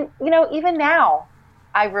 And even now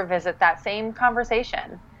I revisit that same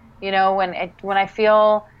conversation, when I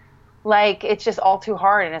feel like it's just all too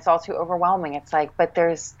hard and it's all too overwhelming. It's like, but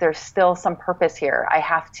there's still some purpose here. I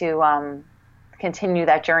have to continue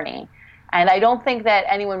that journey. And I don't think that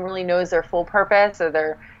anyone really knows their full purpose or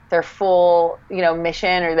their full,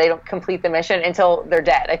 mission, or they don't complete the mission until they're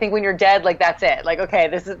dead. I think when you're dead, like, that's it. Like, okay,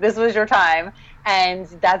 this was your time. And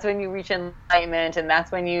that's when you reach enlightenment, and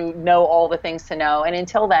that's when you know all the things to know. And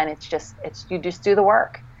until then, you just do the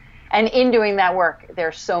work. And in doing that work,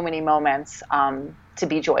 there's so many moments to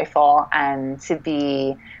be joyful and to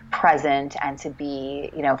be present and to be,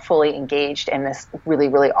 fully engaged in this really,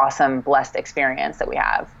 really awesome, blessed experience that we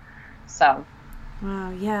have. So.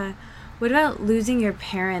 Wow. Yeah. What about losing your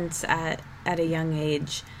parents at a young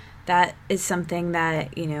age? That is something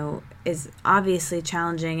that, is obviously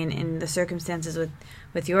challenging, and the circumstances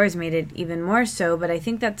with yours made it even more so. But I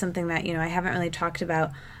think that's something that, I haven't really talked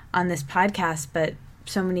about on this podcast, but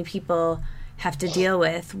so many people have to deal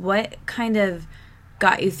with. What kind of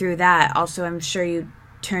got you through that? Also, I'm sure you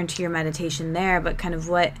turned to your meditation there, but kind of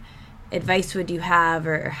what advice would you have,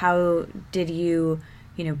 or how did you,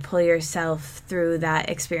 pull yourself through that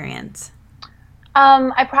experience?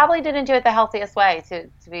 I probably didn't do it the healthiest way, to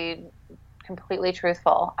be completely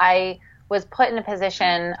truthful. I was put in a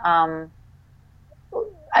position, my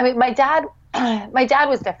dad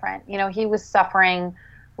was different. He was suffering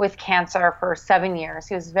with cancer for 7 years.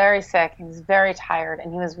 He was very sick. He was very tired,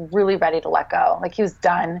 and he was really ready to let go. Like, he was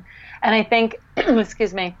done. And I think,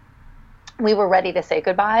 excuse me, we were ready to say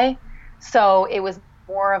goodbye. So it was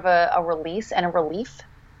more of a release and a relief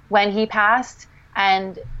when he passed.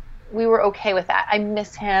 And we were okay with that. I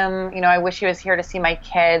miss him. I wish he was here to see my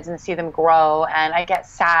kids and see them grow. And I get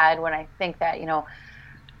sad when I think that,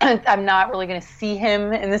 I'm not really going to see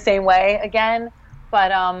him in the same way again.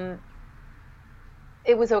 But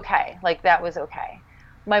it was okay. Like, that was okay.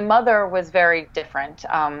 My mother was very different.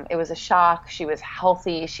 It was a shock. She was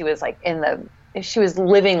healthy. She was she was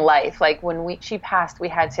living life. Like, when she passed, we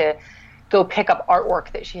had to go pick up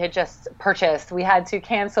artwork that she had just purchased. We had to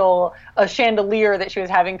cancel a chandelier that she was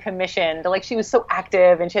having commissioned. Like, she was so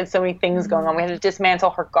active and she had so many things going on. We had to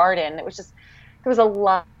dismantle her garden. It was just, there was a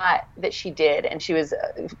lot that she did, and she was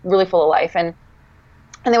really full of life. And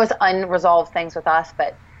there was unresolved things with us.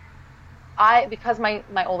 But because my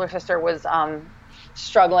older sister was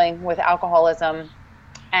struggling with alcoholism,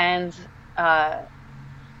 and my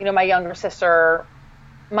younger sister,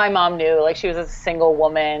 my mom knew, like, she was a single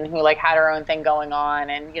woman who, like, had her own thing going on,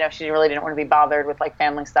 and she really didn't want to be bothered with, like,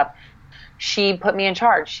 family stuff. She put me in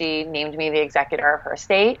charge. She named me the executor of her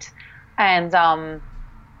estate, and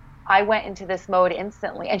I went into this mode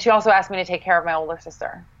instantly. And she also asked me to take care of my older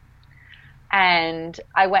sister, and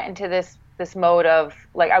I went into this mode of,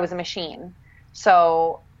 like, I was a machine.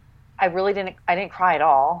 So I didn't cry at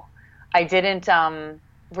all. I didn't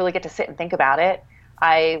really get to sit and think about it.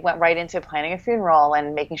 I went right into planning a funeral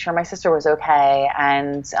and making sure my sister was okay,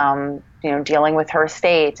 and dealing with her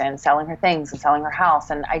estate and selling her things and selling her house.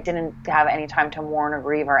 And I didn't have any time to mourn or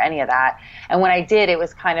grieve or any of that. And when I did, it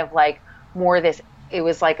was kind of like more this. It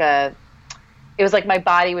was like my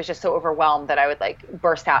body was just so overwhelmed that I would, like,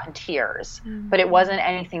 burst out in tears. Mm-hmm. But it wasn't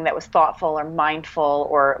anything that was thoughtful or mindful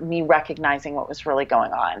or me recognizing what was really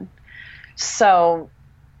going on. So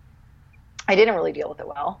I didn't really deal with it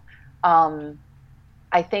well.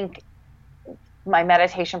 I think my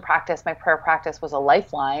meditation practice, my prayer practice, was a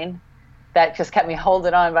lifeline that just kept me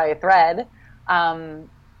holding on by a thread.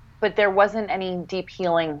 But there wasn't any deep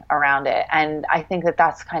healing around it. And I think that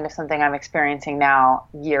that's kind of something I'm experiencing now,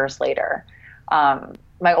 years later.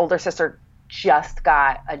 My older sister just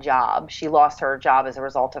got a job. She lost her job as a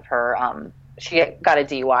result of her, she got a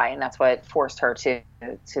DUI, and that's what forced her to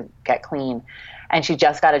get clean. And she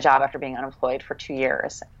just got a job after being unemployed for 2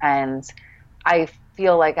 years. And I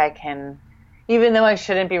feel like I can, even though I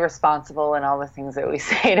shouldn't be responsible in all the things that we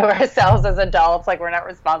say to ourselves as adults, like, we're not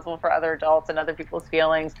responsible for other adults and other people's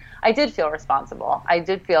feelings, I did feel responsible. I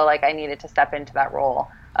did feel like I needed to step into that role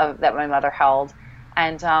that my mother held.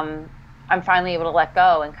 And I'm finally able to let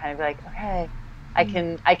go and kind of be like, okay,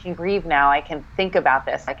 I can grieve now. I can think about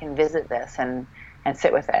this. I can visit this and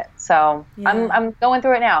sit with it. So yeah. I'm going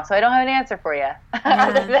through it now. So I don't have an answer for you.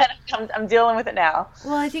 Other than I'm dealing with it now.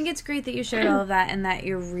 Well, I think it's great that you shared all of that and that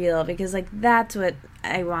you're real, because, like, that's what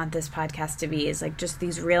I want this podcast to be, is, like, just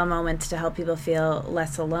these real moments to help people feel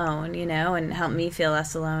less alone, and help me feel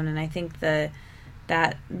less alone. And I think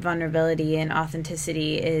that vulnerability and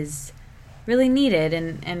authenticity is really needed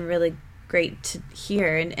and really great to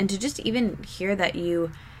hear, and to just even hear that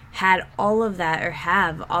you had all of that, or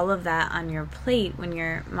have all of that on your plate when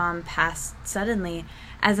your mom passed suddenly,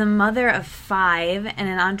 as a mother of 5 and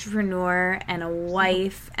an entrepreneur and a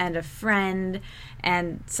wife and a friend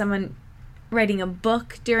and someone writing a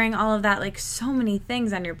book during all of that, like, so many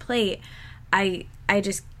things on your plate. I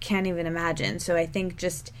just can't even imagine. So I think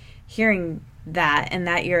just hearing that, and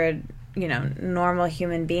that you're a normal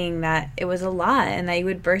human being, that it was a lot and that you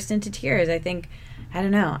would burst into tears, I think, I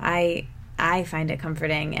don't know, I find it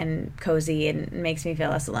comforting and cozy, and makes me feel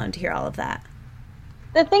less alone to hear all of that.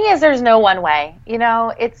 The thing is, there's no one way.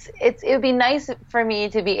 It would be nice for me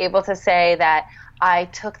to be able to say that I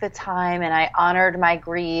took the time and I honored my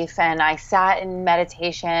grief, and I sat in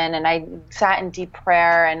meditation, and I sat in deep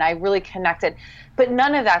prayer, and I really connected. But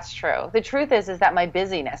none of that's true. The truth is that my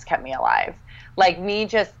busyness kept me alive. like me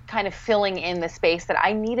just kind of filling in the space that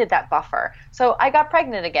I needed, that buffer. So I got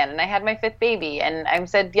pregnant again and I had my 5th baby and I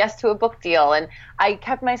said yes to a book deal, and I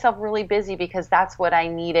kept myself really busy because that's what I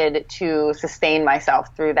needed to sustain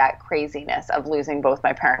myself through that craziness of losing both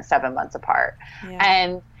my parents 7 months apart. Yeah.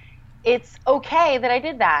 And it's okay that I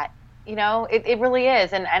did that. It really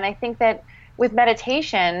is. And I think that with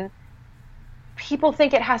meditation, people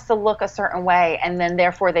think it has to look a certain way, and then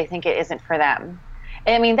therefore they think it isn't for them.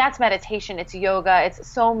 I mean, that's meditation, it's yoga, it's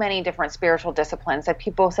so many different spiritual disciplines that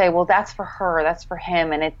people say, well, that's for her, that's for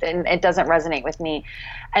him, and it doesn't resonate with me.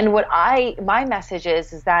 And my message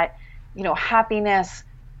is that, happiness,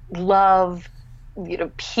 love,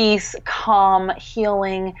 peace, calm,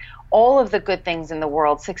 healing, all of the good things in the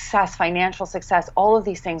world, success, financial success, all of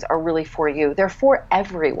these things are really for you. They're for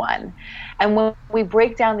everyone. And when we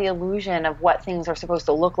break down the illusion of what things are supposed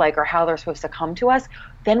to look like or how they're supposed to come to us,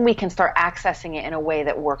 then we can start accessing it in a way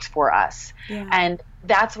that works for us. Yeah. And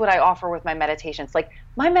that's what I offer with my meditations. Like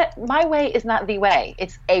my way is not the way,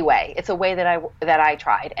 it's a way. It's a way that I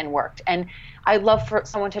tried and worked. And I'd love for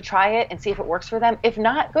someone to try it and see if it works for them. If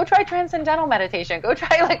not, go try transcendental meditation. Go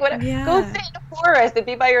try whatever. Yeah. Go sit in a forest and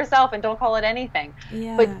be by yourself and don't call it anything.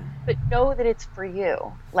 Yeah. But know that it's for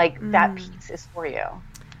you. That piece is for you.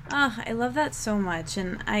 Oh, I love that so much.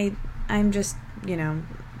 And I'm just,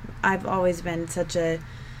 I've always been such a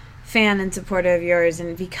fan and supporter of yours.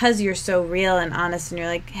 And because you're so real and honest and you're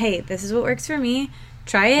like, hey, this is what works for me.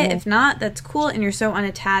 Try it. Mm-hmm. If not, that's cool. And you're so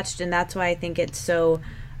unattached. And that's why I think it's so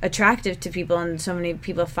attractive to people and so many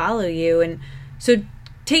people follow you. And so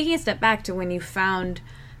taking a step back to when you found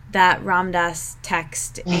that Ram Dass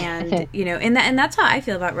text and, and that's how I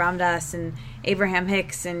feel about Ram Dass and Abraham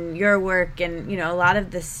Hicks and your work and, a lot of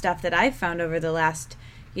the stuff that I've found over the last,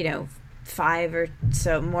 5 or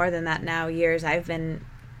so, more than that now, years I've been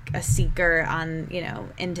a seeker on,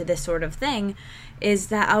 into this sort of thing, is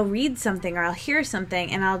that I'll read something or I'll hear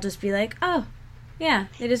something and I'll just be like, oh, yeah,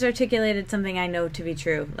 it has articulated something I know to be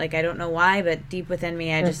true. I don't know why, but deep within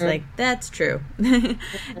me, I just that's true.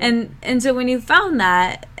 And so when you found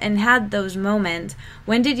that and had those moments,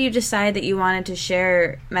 when did you decide that you wanted to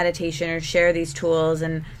share meditation or share these tools?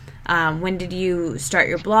 And when did you start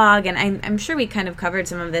your blog? And I'm sure we kind of covered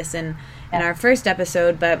some of this in our first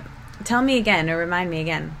episode, but tell me again or remind me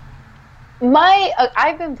again.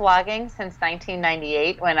 I've been blogging since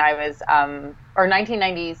 1998 when I was, or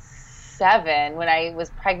 1997 when I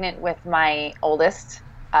was pregnant with my oldest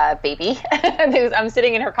baby. I'm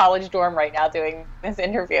sitting in her college dorm right now doing this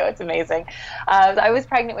interview. It's amazing. I was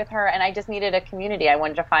pregnant with her and I just needed a community. I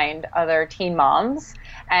wanted to find other teen moms.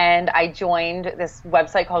 And I joined this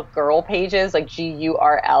website called Girl Pages,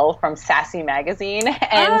 GURL, from Sassy Magazine.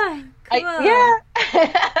 And cool.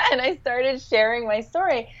 And I started sharing my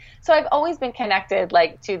story. So I've always been connected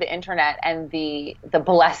to the internet and the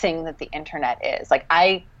blessing that the internet is.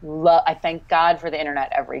 I thank God for the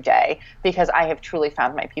internet every day because I have truly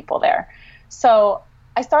found my people there. So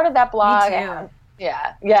I started that blog. Me too.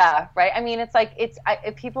 Yeah, right. I mean, if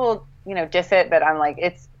people diss it, but I'm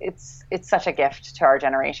it's such a gift to our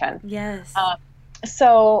generation. Yes.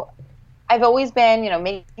 So I've always been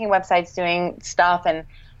making websites, doing stuff, and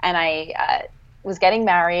I was getting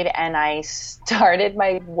married and I started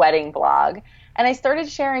my wedding blog and I started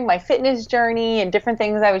sharing my fitness journey and different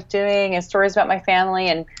things I was doing and stories about my family.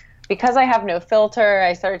 And because I have no filter,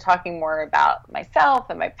 I started talking more about myself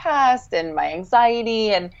and my past and my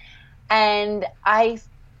anxiety. And I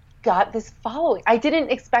got this following. I didn't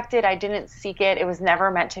expect it. I didn't seek it. It was never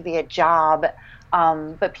meant to be a job.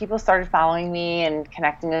 But people started following me and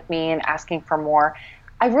connecting with me and asking for more.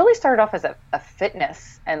 I really started off as a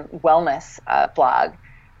fitness and wellness blog.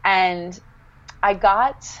 And it's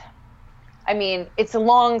a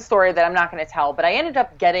long story that I'm not going to tell, but I ended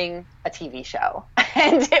up getting a TV show.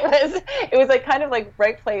 And it was kind of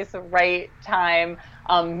right place, right time,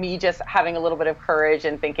 me just having a little bit of courage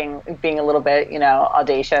and being a little bit,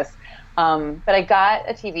 audacious. But I got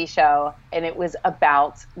a TV show and it was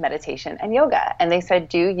about meditation and yoga. And they said,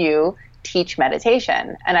 do you teach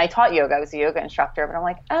meditation? And I taught yoga. I was a yoga instructor, but I'm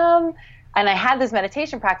like, and I had this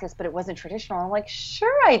meditation practice, but it wasn't traditional. I'm like,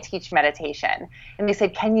 sure, I teach meditation. And they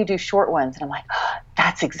said, can you do short ones? And I'm like, oh,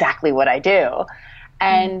 that's exactly what I do.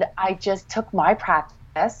 And I just took my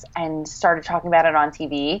practice and started talking about it on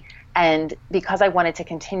TV. And because I wanted to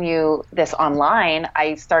continue this online,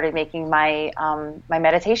 I started making my my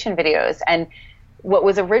meditation videos. And what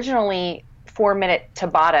was originally 4-minute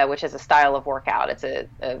Tabata, which is a style of workout. It's a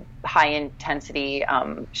high intensity,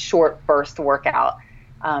 short burst workout.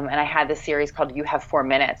 And I had this series called You Have 4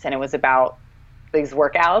 Minutes, and it was about these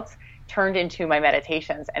workouts, turned into my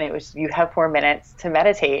meditations. And it was, you have 4 minutes to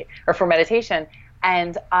meditate, or for meditation.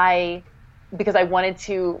 And because I wanted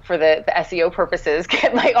to, for the SEO purposes,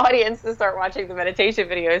 get my audience to start watching the meditation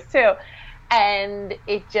videos too. And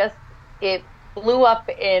it blew up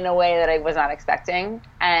in a way that I was not expecting.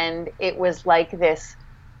 And it was like this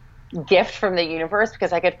gift from the universe,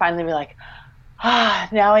 because I could finally be like,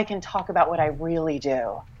 now I can talk about what I really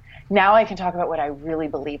do. Now I can talk about what I really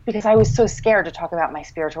believe, because I was so scared to talk about my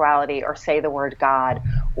spirituality or say the word God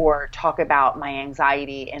or talk about my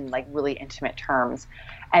anxiety in like really intimate terms.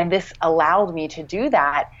 And this allowed me to do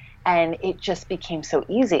that. And it just became so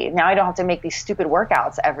easy. Now I don't have to make these stupid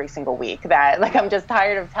workouts every single week that like, I'm just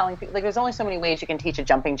tired of telling people, like, there's only so many ways you can teach a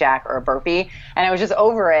jumping jack or a burpee. And I was just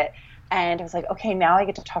over it. And I was like, okay, now I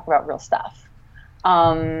get to talk about real stuff.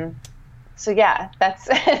 So yeah, that's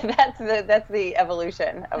the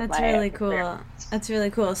evolution of That's my really cool. That's really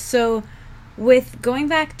cool. So with going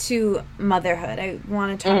back to motherhood, I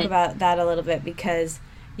want to talk about that a little bit, because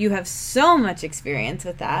you have so much experience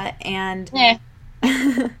with that. And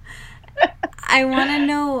I want to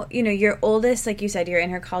know, your oldest, like you said, you're in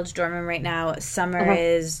her college dorm room right now. Summer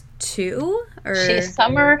is 2? Or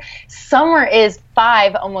Summer is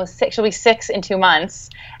 5, almost 6. She'll be 6 in 2 months.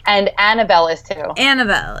 And Annabelle is 2.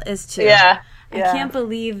 Annabelle is 2. Yeah. I can't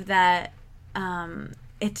believe that.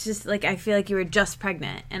 It's just like, I feel like you were just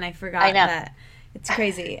pregnant, and I forgot that. It's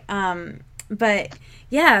crazy. But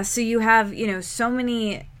yeah, so you have, so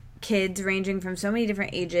many kids ranging from so many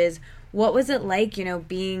different ages. What was it like,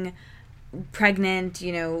 being pregnant,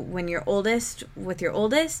 when with your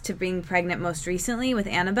oldest, to being pregnant most recently with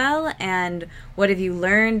Annabelle? And what have you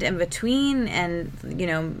learned in between? And,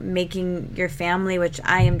 making your family, which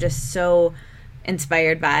I am just so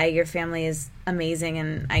inspired by. Your family is amazing,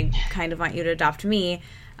 and I kind of want you to adopt me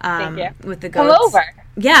with the goats. Come over.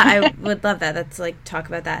 Yeah, I would love that. Let's talk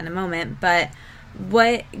about that in a moment. But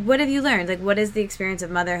what have you learned? Like, what has the experience of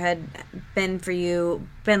motherhood been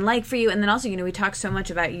like for you? And then also, we talk so much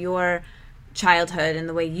about your childhood and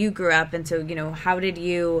the way you grew up. And so, how did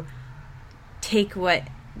you take what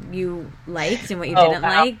you liked and what you didn't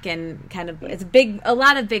like? And kind of, it's a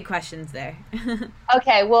lot of big questions there.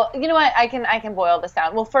 Okay. Well, you know what? I can boil this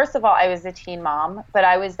down. Well, first of all, I was a teen mom, but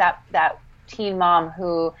I was that teen mom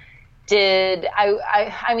who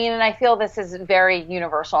I mean, and I feel this is very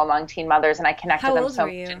universal among teen mothers, and I connect with them so much. How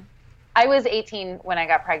old were you? I was 18 when I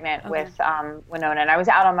got pregnant with Winona, and I was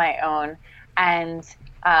out on my own. And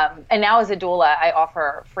now as a doula, I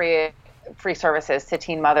offer free services to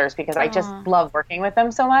teen mothers, because I just love working with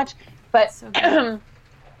them so much. But so I'm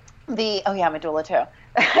a doula too.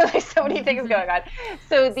 There's so many things going on.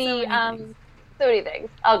 So so many things,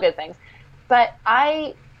 all good things. But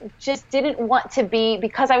I just didn't want to be,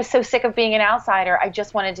 because I was so sick of being an outsider, I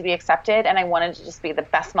just wanted to be accepted, and I wanted to just be the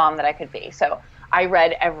best mom that I could be. So I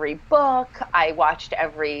read every book, I watched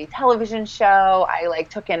every television show, I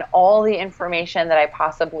took in all the information that I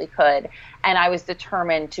possibly could, and I was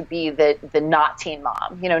determined to be the not teen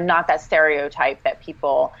mom, not that stereotype that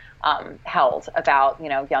people held about,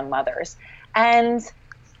 young mothers. And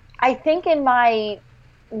I think in my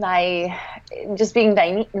just being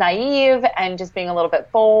naive and just being a little bit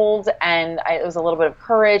bold, and it was a little bit of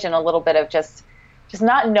courage and a little bit of just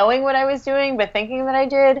not knowing what I was doing, but thinking that I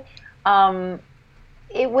did.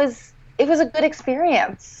 It was a good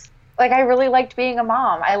experience. Like, I really liked being a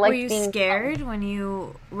mom. Were you scared when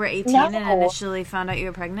you were 18 and initially found out you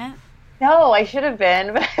were pregnant? No, I should have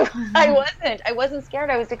been, but I wasn't. I wasn't scared.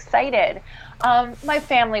 I was excited. My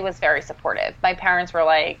family was very supportive. My parents were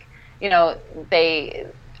like,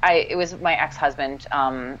 it was my ex-husband.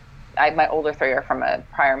 My older 3 are from a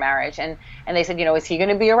prior marriage, and they said, is he going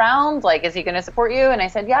to be around? Like, is he going to support you? And I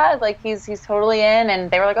said, yeah, like he's totally in. And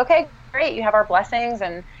they were like, okay, great, you have our blessings.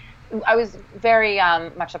 And I was very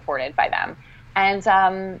much supported by them. And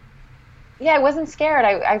I wasn't scared.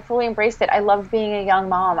 I fully embraced it. I loved being a young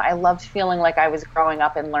mom. I loved feeling like I was growing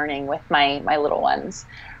up and learning with my little ones,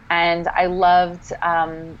 and I loved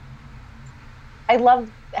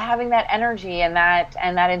having that energy and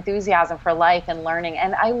that enthusiasm for life and learning.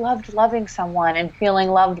 And I loved loving someone and feeling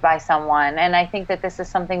loved by someone. And I think that this is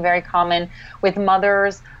something very common with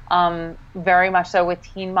mothers, very much so with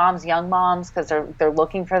teen moms, young moms, because they're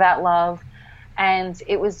looking for that love. And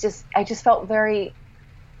it was I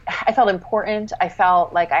felt important. I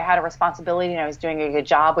felt like I had a responsibility and I was doing a good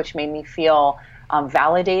job, which made me feel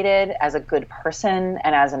validated as a good person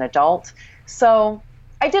and as an adult. So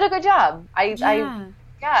I did a good job. I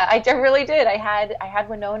really did. I had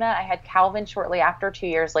Winona. I had Calvin shortly after, 2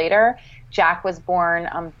 years later. Jack was born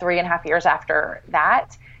 3.5 years after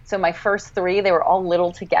that. So my first three, they were all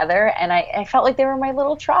little together, and I felt like they were my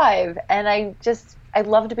little tribe. And I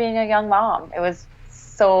loved being a young mom. It was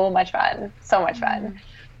so much fun, so much fun.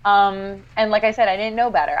 And like I said, I didn't know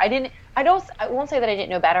better. I won't say that I didn't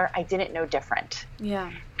know better. I didn't know different.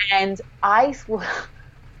 Yeah. And I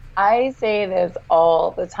say this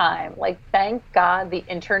all the time. Like, thank God the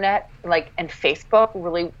internet, like, and Facebook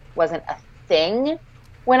really wasn't a thing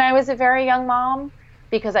when I was a very young mom,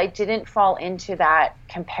 because I didn't fall into that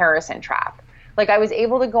comparison trap. Like, I was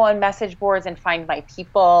able to go on message boards and find my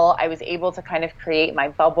people. I was able to kind of create my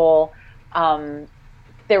bubble.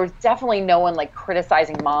 There was definitely no one like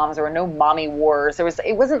criticizing moms. There were no mommy wars.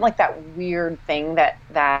 It wasn't like that weird thing that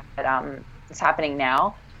is happening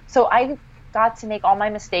now. So I got to make all my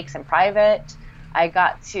mistakes in private. I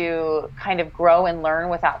got to kind of grow and learn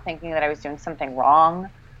without thinking that I was doing something wrong.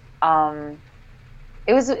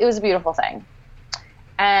 It was a beautiful thing.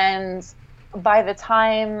 And by the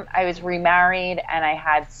time I was remarried and I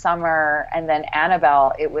had Summer and then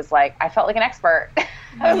Annabelle, it was like I felt like an expert.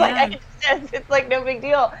 I was like, it's like no big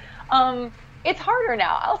deal. It's harder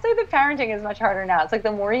now. I'll say the parenting is much harder now. It's like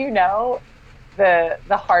the more you know, the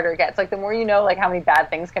harder it gets. Like the more you know, like how many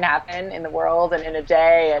bad things can happen in the world and in a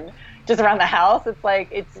day and just around the house. It's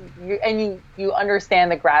like you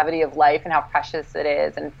understand the gravity of life and how precious it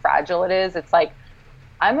is and fragile it is. It's like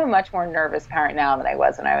I'm a much more nervous parent now than I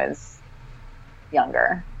was when I was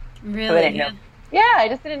younger. Really? So I didn't know. Yeah, I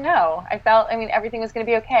just didn't know. Everything was going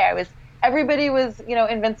to be okay. Everybody was,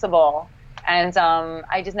 invincible. And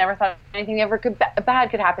I just never thought anything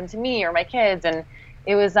bad could happen to me or my kids. And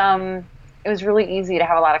it was really easy to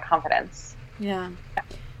have a lot of confidence. Yeah.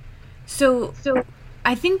 So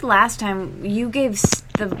I think last time you gave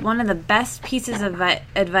one of the best pieces of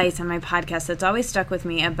advice on my podcast that's always stuck with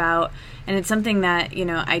me about, and it's something that,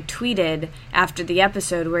 I tweeted after the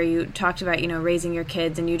episode where you talked about, raising your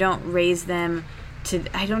kids, and you don't raise them to,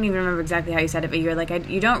 I don't even remember exactly how you said it, but you're like,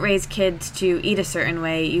 you don't raise kids to eat a certain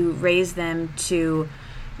way. You raise them to,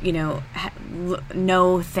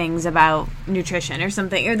 know things about nutrition or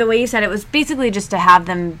something. Or the way you said it was basically just to have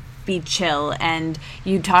them be chill. And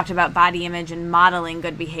you talked about body image and modeling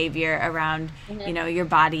good behavior around, your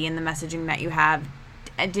body and the messaging that you have.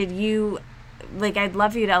 Did you, I'd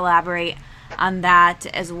love for you to elaborate on that,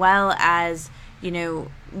 as well as,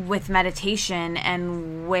 with meditation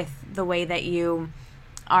and with the way that you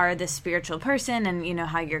are this spiritual person and,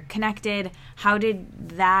 how you're connected. How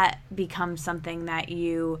did that become something that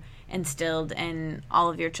you instilled in all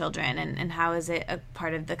of your children, and how is it a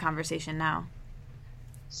part of the conversation now?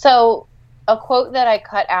 So a quote that I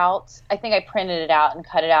cut out, I think I printed it out and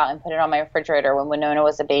cut it out and put it on my refrigerator when Winona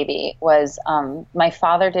was a baby, was, my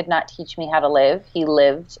father did not teach me how to live. He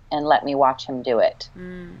lived and let me watch him do it.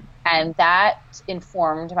 And that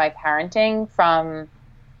informed my parenting from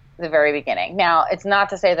the very beginning. Now, it's not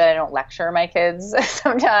to say that I don't lecture my kids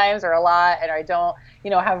sometimes or a lot, and I don't,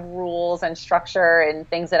 have rules and structure and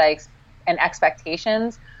things that and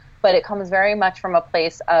expectations, but it comes very much from a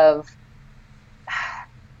place of,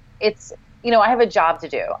 it's, I have a job to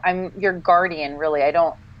do. I'm your guardian, really. I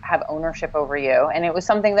don't have ownership over you. And it was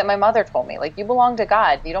something that my mother told me, like, you belong to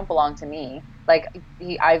God. You don't belong to me. Like,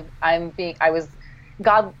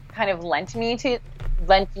 God kind of lent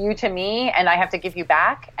you to me, and I have to give you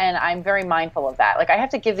back. And I'm very mindful of that. Like, I have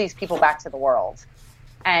to give these people back to the world.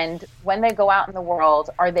 And when they go out in the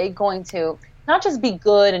world, are they going to not just be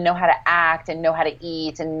good and know how to act and know how to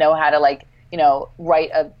eat and know how to,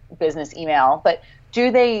 write a business email, but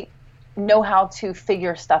do they know how to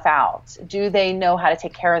figure stuff out? Do they know how to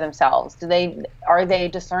take care of themselves? Are they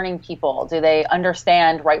discerning people? Do they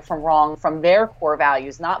understand right from wrong from their core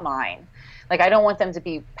values, not mine? Like, I don't want them to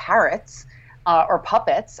be parrots or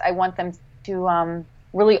puppets. I want them to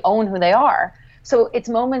really own who they are. So it's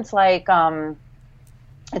moments like,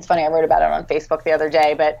 it's funny, I wrote about it on Facebook the other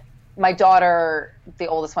day, but my daughter, the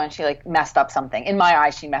oldest one, she messed up something. In my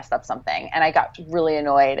eyes, she messed up something. And I got really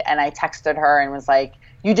annoyed, and I texted her and was like,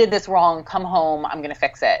 you did this wrong. Come home. I'm going to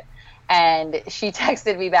fix it. And she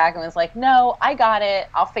texted me back and was like, no, I got it.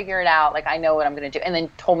 I'll figure it out. Like, I know what I'm going to do. And then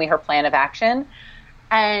told me her plan of action.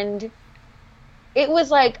 And it was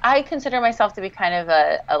like, I consider myself to be kind of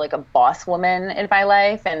a boss woman in my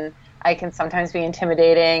life. And I can sometimes be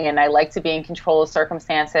intimidating, and I like to be in control of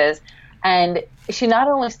circumstances. And she not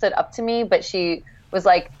only stood up to me, but she was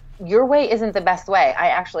like, your way isn't the best way. I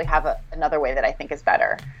actually have another way that I think is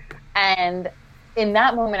better. And in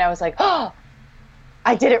that moment, I was like, oh,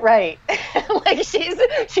 I did it right. Like, she's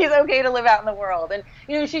okay to live out in the world.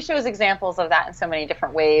 And, she shows examples of that in so many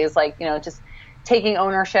different ways. Like, just taking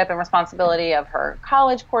ownership and responsibility of her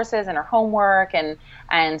college courses and her homework and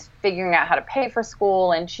figuring out how to pay for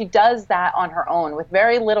school. And she does that on her own with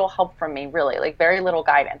very little help from me, really, like very little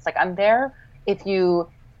guidance. Like, I'm there if you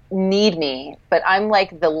need me, but I'm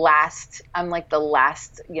like the last,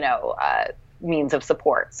 means of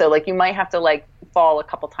support. So like, you might have to like fall a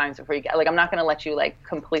couple times before you get, like, I'm not going to let you like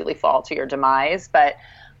completely fall to your demise, but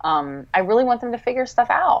I really want them to figure stuff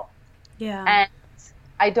out. Yeah. And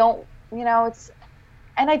I don't,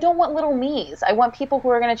 and I don't want little me's. I want people who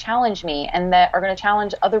are going to challenge me and that are going to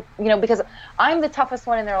challenge other, because I'm the toughest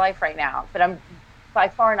one in their life right now, but I'm by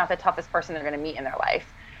far not the toughest person they're going to meet in their life.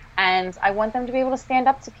 And I want them to be able to stand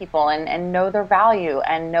up to people and know their value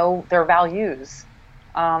and know their values.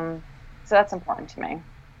 So that's important to me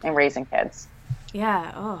in raising kids.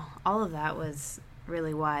 Yeah. Oh, all of that was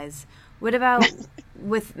really wise. What about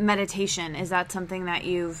with meditation? Is that something that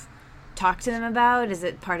you've talked to them about? Is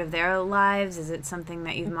it part of their lives? Is it something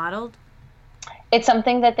that you've modeled? It's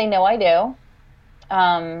something that they know I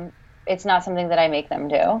do. It's not something that I make them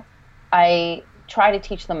do. I try to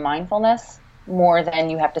teach them mindfulness more than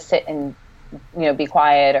you have to sit and, be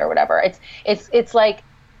quiet or whatever. It's like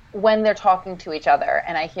when they're talking to each other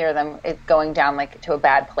and I hear them going down like to a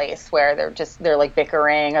bad place where they're like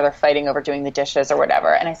bickering or they're fighting over doing the dishes or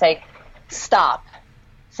whatever. And I say, stop,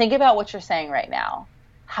 think about what you're saying right now.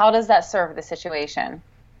 How does that serve the situation?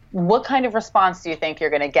 What kind of response do you think you're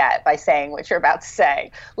going to get by saying what you're about to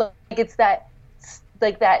say? Like, it's that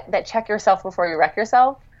check yourself before you wreck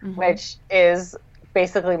yourself, mm-hmm. which is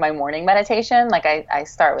basically my morning meditation. Like I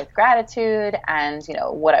start with gratitude and,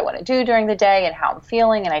 what I want to do during the day and how I'm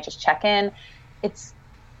feeling. And I just check in.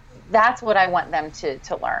 That's what I want them to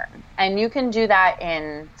learn. And you can do that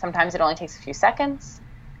sometimes it only takes a few seconds.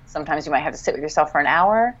 Sometimes you might have to sit with yourself for an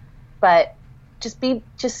hour, but just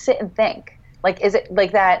sit and think. Like, is it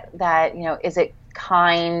like that, is it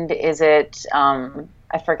kind? Is it,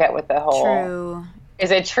 I forget what the whole, true.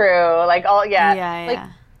 Is it true? Like, all, yeah. Yeah. Like,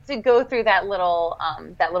 to go through that little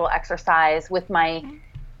exercise with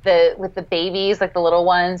the babies, like the little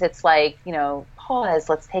ones, it's like, pause,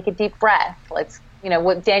 let's take a deep breath. Let's,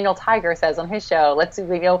 what Daniel Tiger says on his show,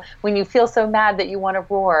 when you feel so mad that you want to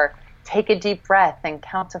roar, take a deep breath and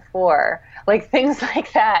count to 4, like things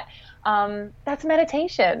like that. That's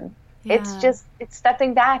meditation. Yeah. It's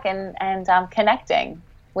stepping back and connecting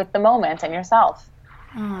with the moment and yourself.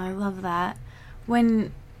 Oh, I love that.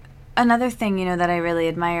 Another thing, that I really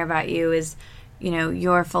admire about you is,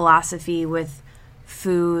 your philosophy with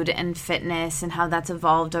food and fitness and how that's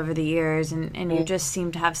evolved over the years. And you just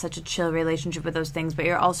seem to have such a chill relationship with those things, but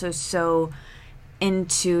you're also so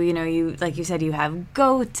into, you, like you said, you have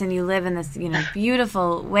goats and you live in this,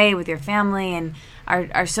 beautiful way with your family and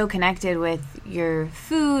are so connected with your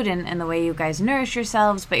food and the way you guys nourish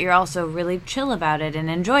yourselves, but you're also really chill about it and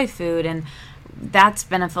enjoy food. And that's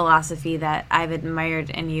been a philosophy that I've admired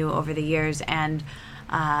in you over the years and,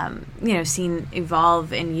 seen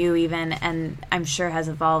evolve in you even, and I'm sure has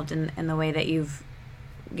evolved in the way that you've,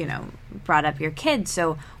 brought up your kids.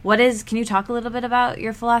 So can you talk a little bit about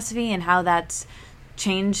your philosophy and how that's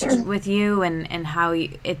changed with you and how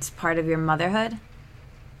it's part of your motherhood?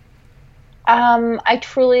 I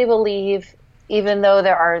truly believe, even though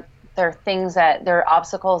there are things there are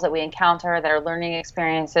obstacles that we encounter that are learning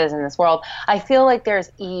experiences in this world, I feel like there's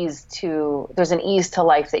an ease to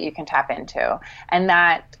life that you can tap into. And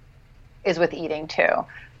that is with eating too.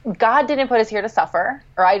 God didn't put us here to suffer,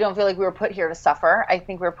 or I don't feel like we were put here to suffer. I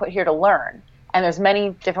think we were put here to learn. And there's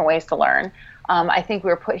many different ways to learn. I think we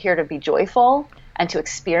were put here to be joyful and to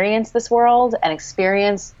experience this world and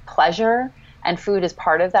experience pleasure. And food is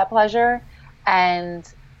part of that pleasure.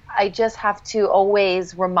 And I just have to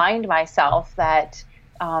always remind myself that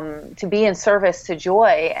to be in service to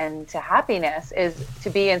joy and to happiness is to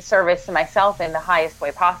be in service to myself in the highest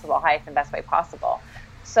and best way possible.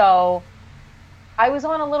 So I was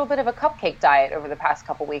on a little bit of a cupcake diet over the past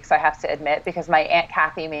couple weeks, I have to admit, because my Aunt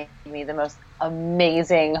Kathy made me the most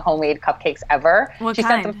amazing homemade cupcakes ever. What she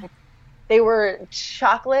kind? Sent them. They were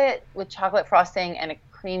chocolate with chocolate frosting and a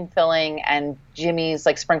cream filling and Jimmy's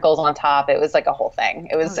like sprinkles on top. It was like a whole thing.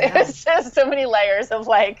 It was just so many layers of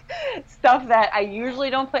like stuff that I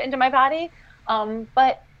usually don't put into my body.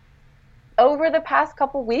 But over the past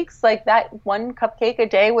couple weeks, like that one cupcake a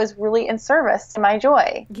day was really in service to my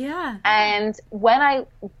joy. Yeah. And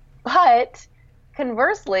but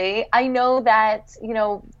conversely, I know that,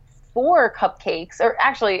 4 cupcakes, or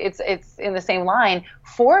actually it's in the same line,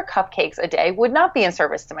 4 cupcakes a day would not be in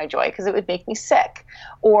service to my joy because it would make me sick,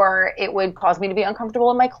 or it would cause me to be uncomfortable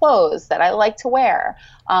in my clothes that I like to wear.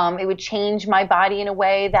 It would change my body in a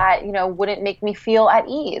way that, wouldn't make me feel at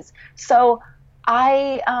ease. So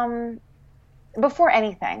I before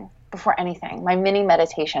anything, my mini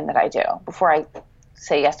meditation that I do before I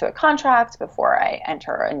say yes to a contract, before I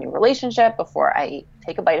enter a new relationship, before I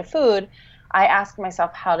take a bite of food, I ask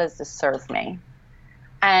myself, how does this serve me?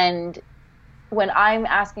 And when I'm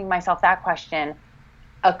asking myself that question,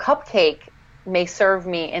 a cupcake may serve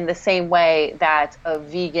me in the same way that a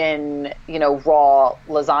vegan, raw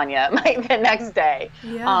lasagna might the next day.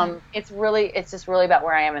 Yeah. It's just really about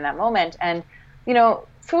where I am in that moment. And,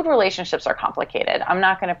 food relationships are complicated. I'm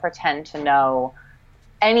not going to pretend to know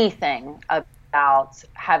anything about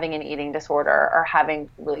having an eating disorder or having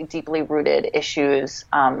really deeply rooted issues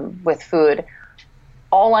with food.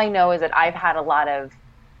 All I know is that I've had a lot of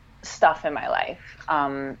stuff in my life,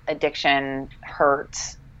 addiction, hurt,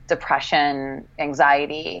 depression,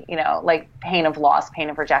 anxiety, like pain of loss, pain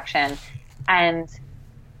of rejection. And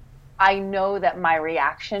I know that my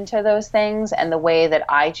reaction to those things and the way that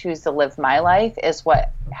I choose to live my life is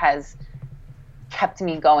what has kept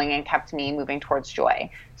me going and kept me moving towards joy.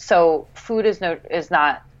 So food is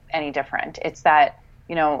not any different. It's that,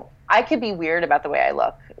 I could be weird about the way I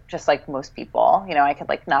look, just like most people. I could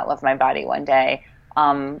not love my body one day.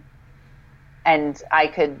 And I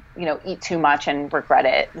could, eat too much and regret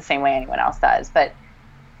it the same way anyone else does. But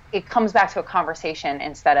it comes back to a conversation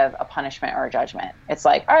instead of a punishment or a judgment. It's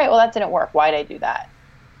like, all right, well, that didn't work. Why did I do that?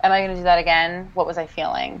 Am I going to do that again? What was I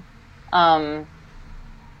feeling?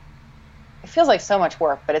 It feels like so much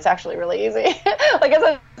work, but it's actually really easy. Like as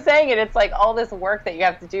I'm saying it, it's like all this work that you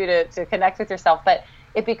have to do to connect with yourself. But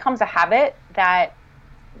it becomes a habit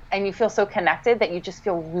and you feel so connected that you just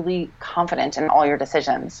feel really confident in all your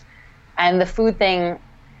decisions. And the food thing,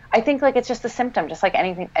 I think it's just a symptom, just like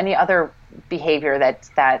any other behavior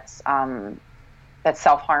that's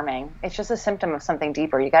self-harming. It's just a symptom of something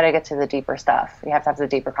deeper. You got to get to the deeper stuff. You have to have the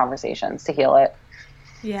deeper conversations to heal it.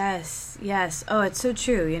 Yes. Oh, it's so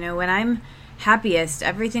true. When I'm happiest,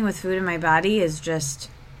 everything with food in my body is just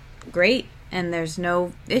great and there's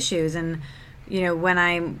no issues. And, when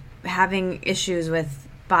I'm having issues with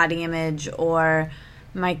body image or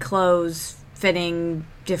my clothes fitting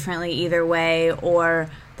differently either way or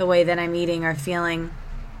the way that I'm eating or feeling,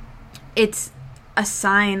 it's a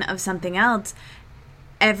sign of something else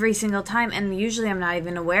every single time. And usually I'm not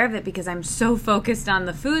even aware of it because I'm so focused on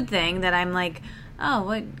the food thing that I'm like, oh,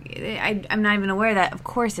 what? I'm not even aware that, of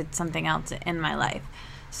course, it's something else in my life.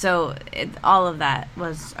 So all of that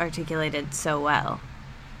was articulated so well.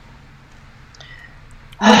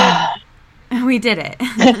 We did it.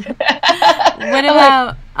 What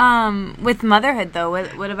about with motherhood, though?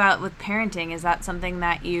 What about with parenting? Is that something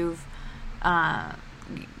that you've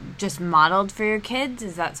just modeled for your kids?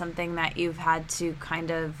 Is that something that you've had to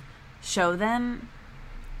kind of show them?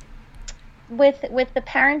 With the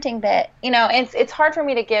parenting bit, it's hard for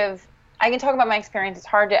me to give. I can talk about my experience. It's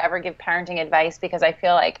hard to ever give parenting advice because I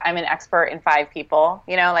feel like I'm an expert in 5 people.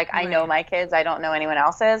 Right. I know my kids. I don't know anyone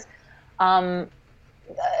else's.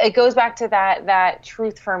 It goes back to that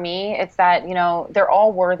truth for me. It's that, they're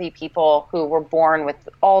all worthy people who were born with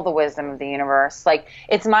all the wisdom of the universe.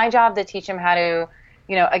 It's my job to teach them how to,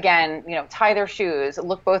 tie their shoes,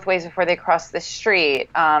 look both ways before they cross the street,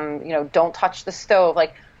 don't touch the stove.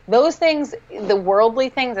 Those things, the worldly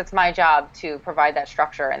things, it's my job to provide that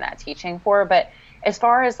structure and that teaching for. But as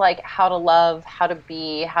far as how to love, how to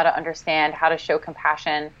be, how to understand, how to show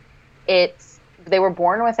compassion, they were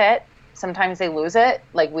born with it. Sometimes they lose it,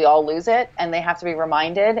 we all lose it, and they have to be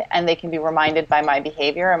reminded, and they can be reminded by my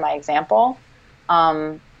behavior and my example.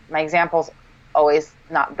 My example's always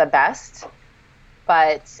not the best,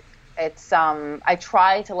 but it's I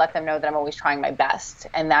try to let them know that I'm always trying my best,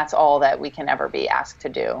 and that's all that we can ever be asked to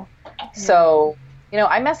do. Yeah. So,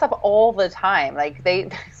 I mess up all the time. They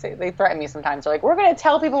threaten me sometimes. They're like, we're going to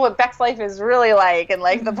tell people what Beck's life is really like, and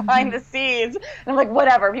the behind the scenes. And I'm like,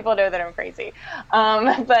 whatever. People know that I'm crazy.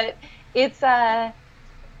 But it's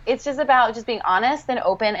just about just being honest and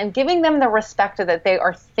open and giving them the respect that they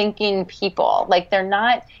are thinking people.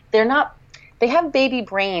 They have baby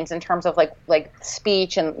brains in terms of like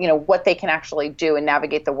speech and, what they can actually do and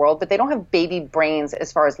navigate the world, but they don't have baby brains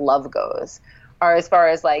as far as love goes or as far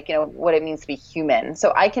as what it means to be human.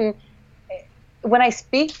 So when I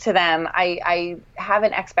speak to them, I have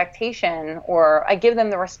an expectation or I give them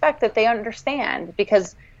the respect that they understand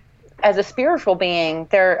because as a spiritual being,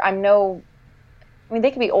 they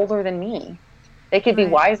could be older than me. They could be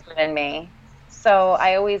wiser than me. So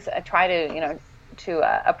I always try to,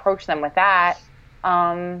 approach them with that.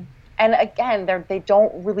 And again, they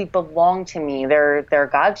don't really belong to me. They're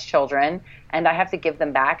God's children, and I have to give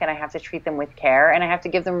them back, and I have to treat them with care, and I have to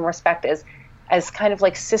give them respect as kind of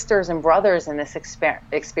like sisters and brothers in this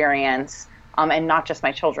experience. and not just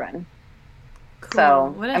my children. Cool.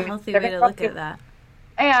 So what a healthy way to look at that.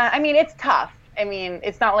 Yeah, I mean, it's tough. I mean,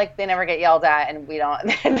 it's not like they never get yelled at and we don't,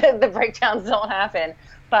 the breakdowns don't happen,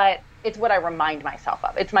 but it's what I remind myself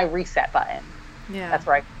of. It's my reset button. Yeah. That's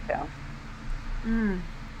where I go.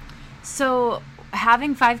 So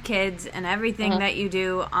having 5 kids and everything that you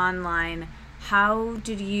do online,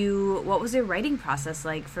 what was your writing process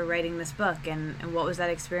like for writing this book, and what was that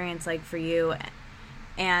experience like for you,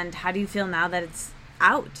 and how do you feel now that it's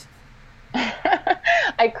out?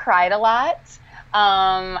 I cried a lot.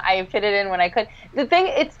 I fit it in when I could. The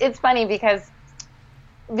thing, it's funny because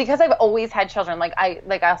I've always had children.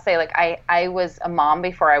 I'll say I was a mom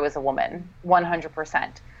before I was a woman,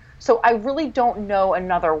 100%. So I really don't know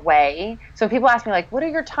another way. So people ask me what are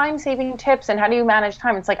your time-saving tips and how do you manage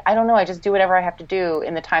time? It's I don't know. I just do whatever I have to do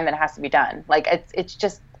in the time that has to be done. It's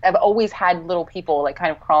just, I've always had little people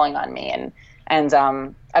kind of crawling on me, and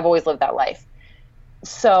I've always lived that life.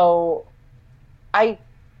 So it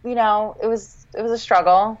was a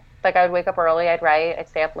struggle. I would wake up early, I'd write. I'd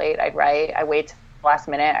stay up late, I'd write. I wait till the last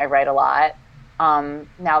minute, I write a lot.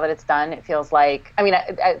 Now that it's done, it feels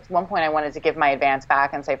at one point I wanted to give my advance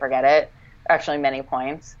back and say, forget it. Actually, many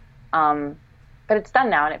points. But it's done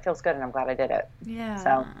now and it feels good and I'm glad I did it. Yeah.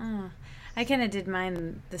 So I kind of did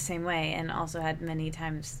mine the same way and also had many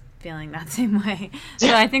times feeling that same way.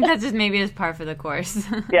 So I think that just maybe is par for the course.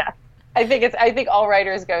 Yeah. I think all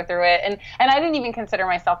writers go through it. And I didn't even consider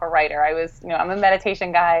myself a writer. I was, I'm a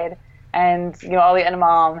meditation guide and, and a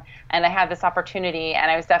mom, and I had this opportunity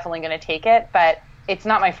and I was definitely going to take it, but it's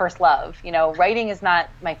not my first love. Writing is not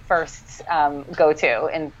my first go-to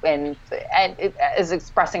and it is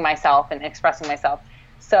expressing myself.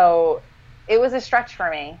 So it was a stretch for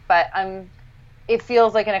me, but it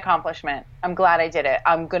feels like an accomplishment. I'm glad I did it.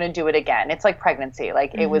 I'm going to do it again. It's like pregnancy.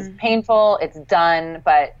 It was painful, it's done,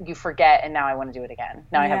 but you forget, and now I want to do it again.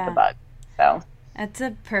 Now I have the bug. So that's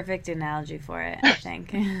a perfect analogy for it, I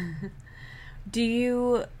think.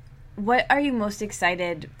 What are you most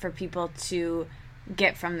excited for people to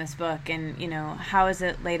get from this book, and, how is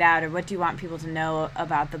it laid out, or what do you want people to know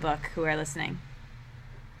about the book who are listening?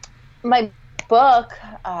 My book,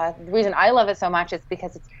 the reason I love it so much is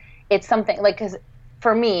because it's something because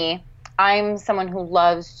for me, I'm someone who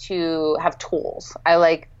loves to have tools. I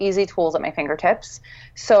like easy tools at my fingertips.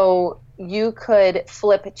 So you could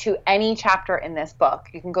flip to any chapter in this book.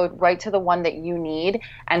 You can go right to the one that you need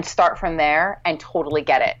and start from there and totally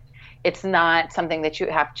get it. It's not something that you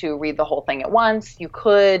have to read the whole thing at once. You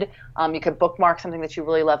could bookmark something that you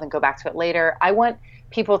really love and go back to it later. I want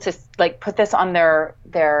people to put this on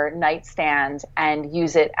their nightstand and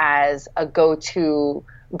use it as a go-to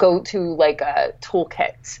a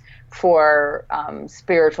toolkit for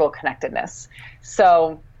spiritual connectedness.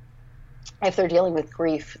 So if they're dealing with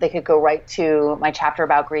grief, they could go right to my chapter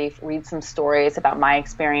about grief, read some stories about my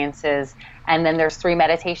experiences, and then there's 3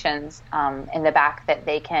 meditations in the back that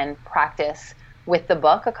they can practice with the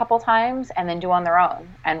book a couple times and then do on their own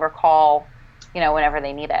and recall, whenever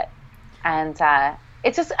they need it. And I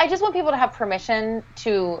just want people to have permission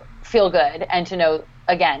to feel good and to know,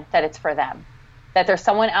 again, that it's for them. That there's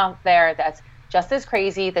someone out there that's just as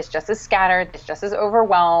crazy, that's just as scattered, that's just as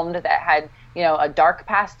overwhelmed, that had, a dark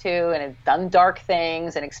past too, and has done dark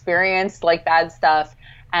things and experienced bad stuff.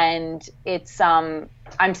 And it's, I'm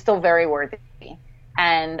still very worthy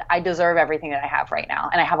and I deserve everything that I have right now.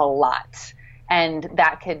 And I have a lot, and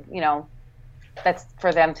that could, that's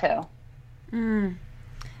for them too.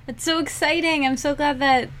 It's so exciting. I'm so glad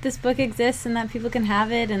that this book exists and that people can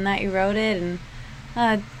have it and that you wrote it.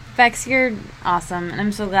 And, Bex, you're awesome, and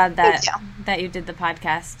I'm so glad that you did the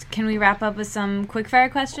podcast. Can we wrap up with some quick-fire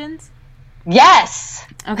questions? Yes!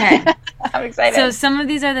 Okay. I'm excited. So some of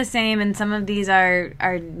these are the same, and some of these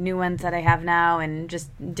are new ones that I have now and just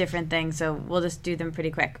different things, so we'll just do them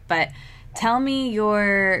pretty quick. But tell me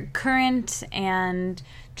your current and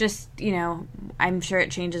just, I'm sure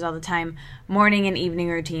it changes all the time, morning and evening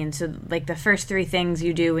routine. So, the first 3 things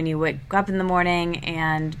you do when you wake up in the morning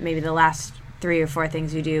and maybe the last 3 or 4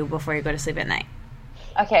 things you do before you go to sleep at night.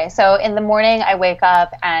 Okay, so in the morning I wake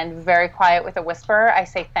up and very quiet with a whisper, I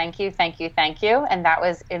say thank you, thank you, thank you. And that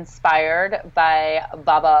was inspired by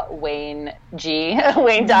Baba Wayne Dyer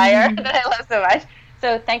that I love so much.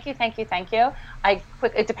 So thank you, thank you, thank you.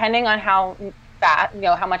 Depending on how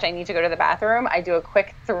much I need to go to the bathroom, I do a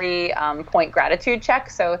quick 3-point gratitude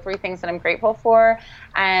check. So 3 things that I'm grateful for.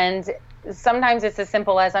 And sometimes it's as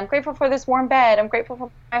simple as I'm grateful for this warm bed. I'm grateful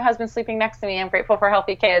for my husband sleeping next to me. I'm grateful for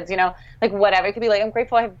healthy kids, whatever. It could be I'm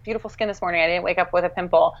grateful I have beautiful skin this morning. I didn't wake up with a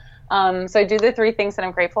pimple. So I do the 3 things that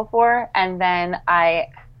I'm grateful for. And then I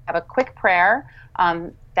have a quick prayer.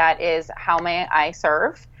 that is, how may I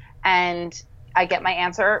serve? And I get my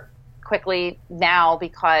answer quickly now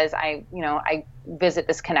because I visit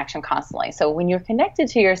this connection constantly. So when you're connected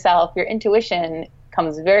to yourself, your intuition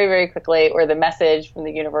comes very, very quickly, or the message from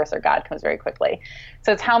the universe or God comes very quickly.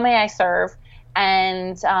 So it's, how may I serve?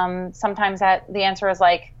 And sometimes the answer is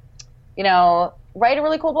like, write a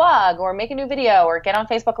really cool blog, or make a new video, or get on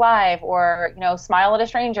Facebook Live, or, smile at a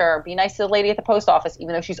stranger, be nice to the lady at the post office,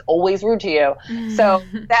 even though she's always rude to you. So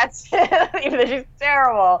that's, even though she's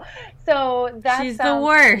terrible. So that's, she's the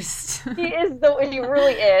worst. She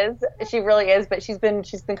really is, but she's been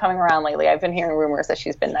coming around lately. I've been hearing rumors that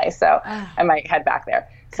she's been nice, so I might head back there.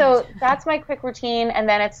 So that's my quick routine. And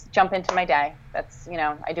then it's jump into my day. That's,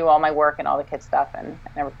 I do all my work and all the kids stuff and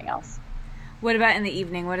everything else. What about in the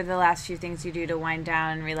evening? What are the last few things you do to wind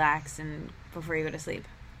down and relax and before you go to sleep?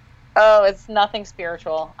 Oh, it's nothing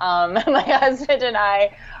spiritual. My husband and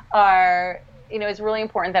I are, it's really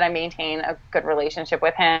important that I maintain a good relationship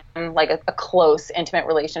with him, like a close, intimate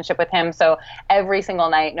relationship with him. So every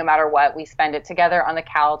single night, no matter what, we spend it together on the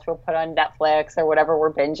couch. We'll put on Netflix or whatever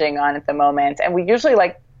we're binging on at the moment. And we usually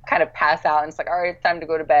kind of pass out and it's like, all right, it's time to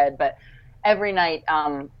go to bed. But every night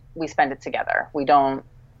we spend it together. We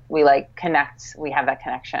connect. We have that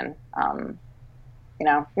connection.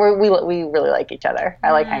 We really like each other.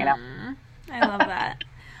 I like hanging out. I love that.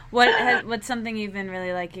 What's something you've been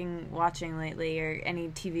really liking watching lately, or any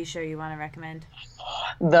TV show you want to recommend?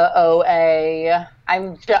 The OA.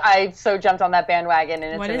 I so jumped on that bandwagon,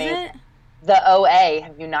 and it's amazing. What is it? The OA.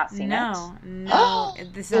 Have you not seen it? No.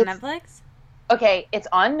 This is on Netflix? Okay, it's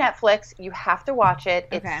on Netflix. You have to watch it.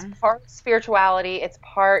 It's part spirituality. It's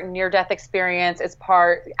part near-death experience. It's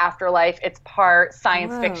part afterlife. It's part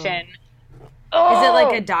science fiction. Is it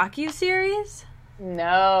like a docu-series?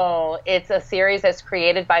 No, it's a series that's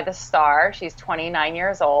created by the star. She's 29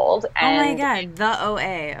 years old. And oh my God, the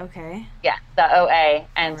OA. Okay. Yeah, the OA.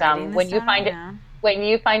 And when you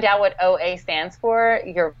find out what OA stands for,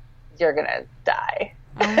 you're gonna die.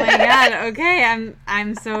 Oh my God. Okay,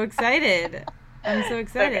 I'm so excited. I'm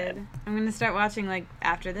going to start watching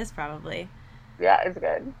after this probably. Yeah, it's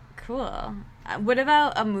good. Cool. What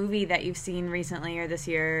about a movie that you've seen recently or this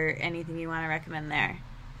year? Anything you want to recommend there?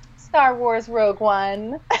 Star Wars Rogue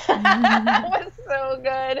One. That was so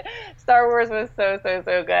good. Star Wars was so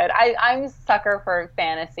good. I'm a sucker for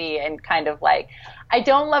fantasy and kind of I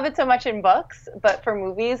don't love it so much in books, but for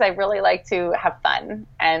movies I really like to have fun.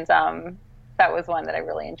 And that was one that I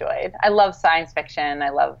really enjoyed. I love science fiction. I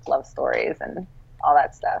love stories and all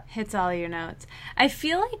that stuff. Hits all your notes. I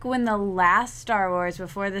feel like when the last Star Wars,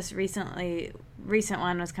 before this recent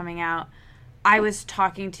one was coming out, I was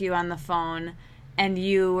talking to you on the phone and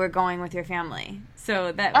you were going with your family.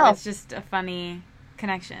 So that was just a funny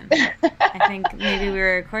connection. I think maybe we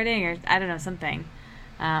were recording or I don't know, something.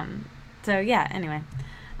 So yeah, anyway.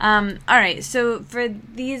 All right, so for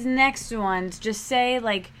these next ones, just say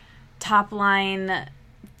top line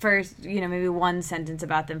first, maybe one sentence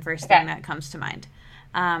about them, first thing that comes to mind.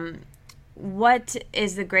 What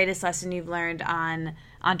is the greatest lesson you've learned on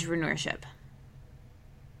entrepreneurship?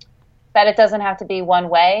 That it doesn't have to be one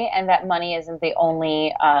way, and that money isn't the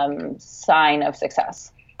only sign of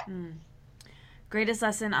success. Greatest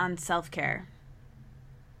lesson on self-care?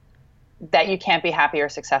 That you can't be happy or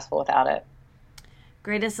successful without it.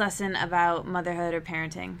 Greatest lesson about motherhood or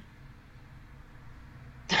parenting?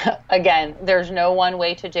 Again, there's no one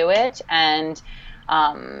way to do it, and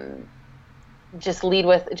just lead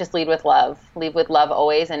with love. Lead with love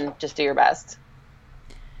always, and just do your best.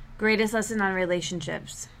 Greatest lesson on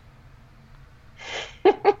relationships?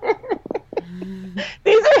 These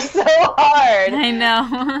are so hard. I know.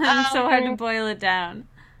 It's so hard to boil it down.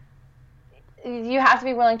 You have to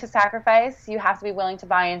be willing to sacrifice. You have to be willing to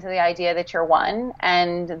buy into the idea that you're one,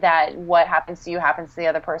 and that what happens to you happens to the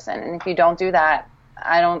other person. And if you don't do that,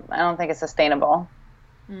 I don't think it's sustainable.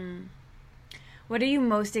 What are you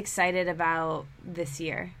most excited about this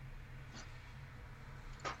year?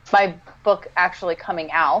 My book actually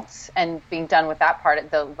coming out and being done with that part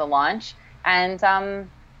of the launch, and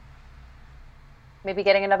maybe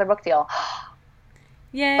getting another book deal.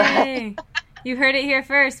 Yay! You heard it here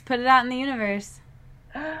first. Put it out in the universe.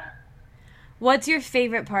 What's your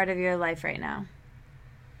favorite part of your life right now?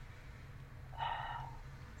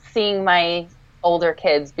 Seeing my older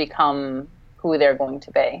kids become who they're going to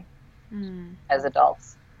be as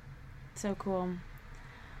adults. So cool.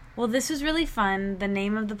 Well, this was really fun. The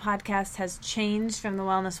name of the podcast has changed from the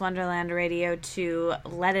Wellness Wonderland Radio to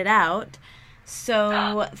Let It Out.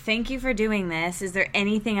 So thank you for doing this. Is there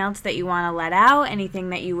anything else that you want to let out? Anything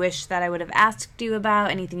that you wish that I would have asked you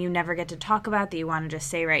about? Anything you never get to talk about that you want to just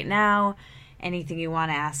say right now? anything you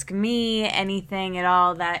want to ask me, anything at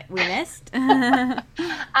all that we missed?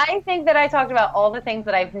 I think that I talked about all the things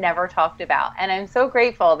that I've never talked about. And I'm so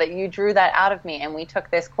grateful that you drew that out of me and we took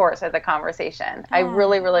this course as a conversation. I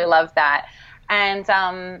really, really love that. And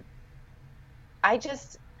the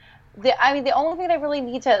only thing that I really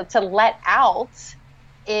need to let out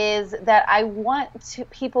is that I want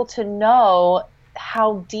people to know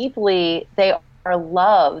how deeply they are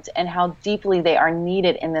loved and how deeply they are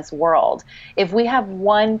needed in this world. If we have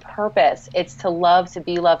one purpose, it's to love, to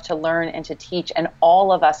be loved, to learn, and to teach. And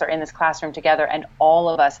all of us are in this classroom together, and all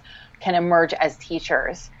of us can emerge as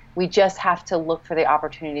teachers. We just have to look for the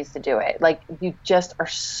opportunities to do it. Like, you just are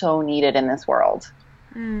so needed in this world.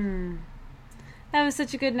 That was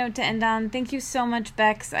such a good note to end on. Thank you so much,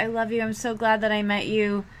 Bex. I love you. I'm so glad that I met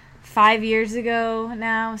you 5 years ago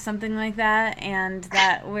now, something like that, and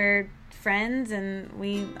that we're friends, and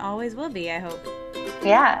we always will be, I hope.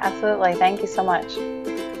 Yeah, absolutely. Thank you so much.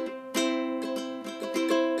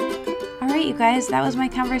 All right, you guys, that was my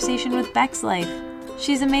conversation with Bex Life.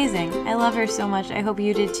 She's amazing. I love her so much. I hope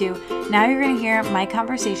you did too. Now you're going to hear my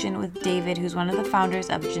conversation with David, who's one of the founders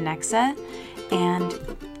of Genexa, and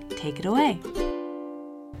take it away.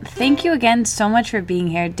 Thank you again so much for being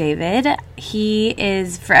here, David. He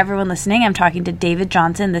is, for everyone listening, I'm talking to David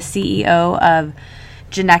Johnson, the CEO of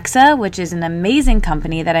Genexa, which is an amazing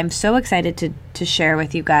company that I'm so excited to share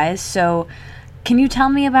with you guys. So can you tell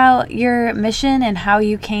me about your mission and how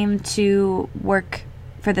you came to work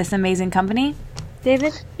for this amazing company,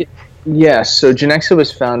 David? Yeah, so Genexa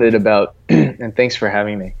was founded and thanks for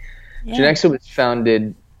having me. Yeah. Genexa was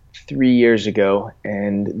founded 3 years ago,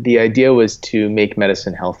 and the idea was to make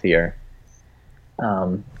medicine healthier.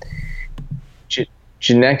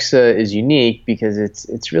 Genexa is unique because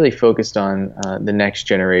it's really focused on the next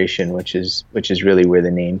generation, which is really where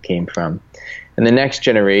the name came from. And the next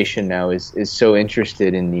generation now is so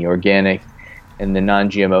interested in the organic and the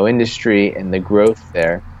non-GMO industry and the growth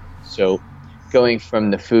there. So going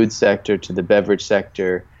from the food sector to the beverage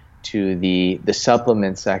sector to the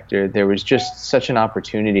supplement sector, there was just such an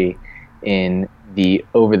opportunity in the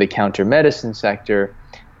over-the-counter medicine sector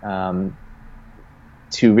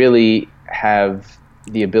to really have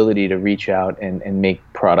the ability to reach out and make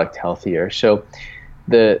product healthier. So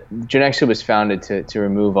the Genexa was founded to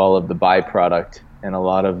remove all of the byproduct and a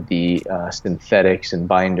lot of the synthetics and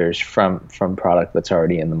binders from product that's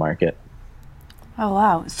already in the market. Oh,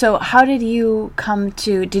 wow. So how did you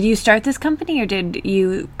did you start this company, or did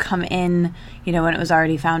you come in, when it was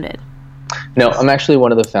already founded? No, I'm actually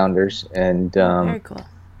one of the founders, and very cool.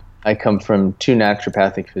 I come from two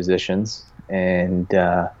naturopathic physicians, and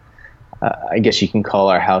I guess you can call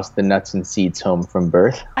our house the nuts and seeds home from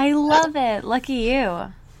birth. I love it. Lucky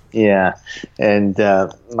you. Yeah. And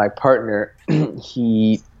my partner,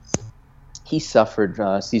 he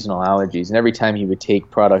suffered seasonal allergies, and every time he would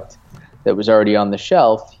take product that was already on the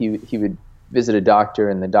shelf, he would visit a doctor,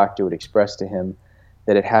 and the doctor would express to him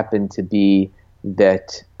that it happened to be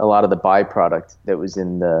that a lot of the byproduct that was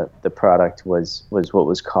in the product was what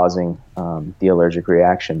was causing the allergic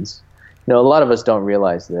reactions. A lot of us don't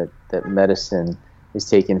realize that medicine is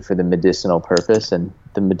taken for the medicinal purpose, and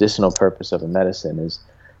the medicinal purpose of a medicine is,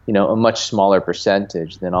 a much smaller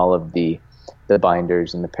percentage than all of the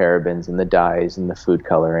binders and the parabens and the dyes and the food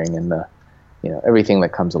coloring and the, everything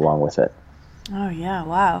that comes along with it. Oh yeah,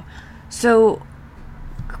 wow. So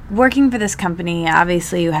working for this company,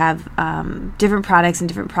 obviously you have different products and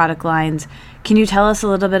different product lines. Can you tell us a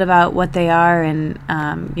little bit about what they are and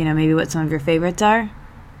maybe what some of your favorites are?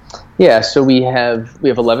 Yeah, so we have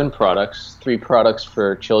 11 products, 3 products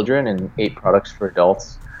for children and 8 products for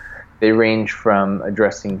adults. They range from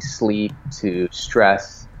addressing sleep to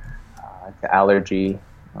stress, to allergy,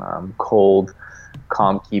 cold,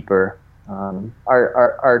 Calm Keeper.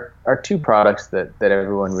 Our 2 products that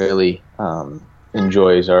everyone really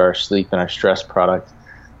enjoys are our sleep and our stress product.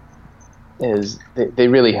 They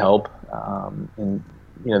really help, and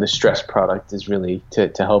the stress product is really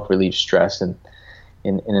to help relieve stress and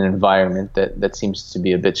in an environment that seems to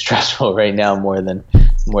be a bit stressful right now more than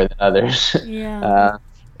others. Yeah.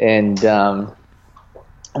 And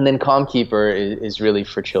then Calm Keeper is really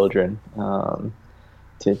for children,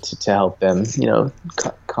 to help them,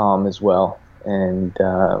 calm as well. And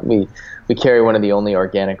we carry one of the only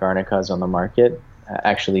organic arnicas on the market,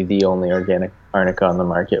 actually the only organic arnica on the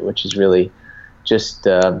market, which is really just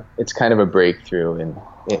it's kind of a breakthrough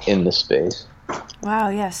in the space. Wow,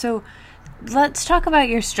 yeah. So let's talk about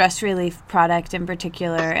your stress relief product in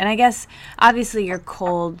particular. And I guess obviously your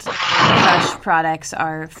cold crush products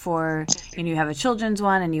are for, you have a children's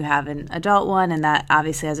one and you have an adult one, and that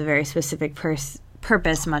obviously has a very specific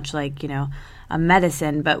purpose, much like, a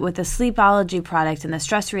medicine. But with the Sleepology product and the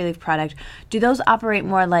stress relief product, do those operate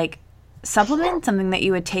more like supplements, something that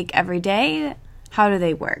you would take every day? How do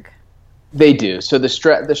they work? They do. So the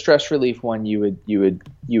stress relief one you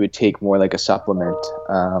would take more like a supplement.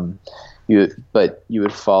 But you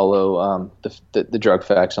would follow the drug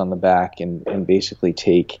facts on the back and basically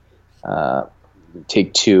take 2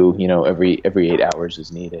 every 8 hours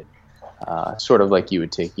as needed. Sort of like you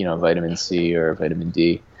would take vitamin C or vitamin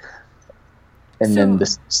D. And then the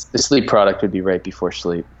sleep product would be right before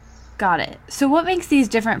sleep. Got it. So what makes these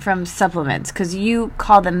different from supplements? Because you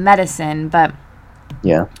call them medicine, but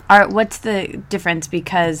yeah, what's the difference?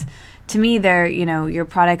 Because to me, they're, your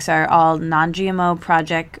products are all non-GMO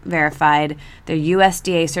project verified. They're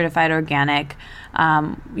USDA certified organic.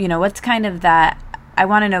 What's kind of that? I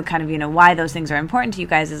want to know kind of, why those things are important to you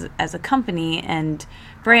guys as a company and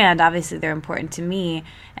brand. Obviously, they're important to me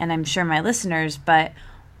and I'm sure my listeners, but,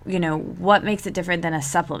 what makes it different than a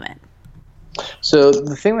supplement? So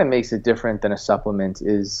the thing that makes it different than a supplement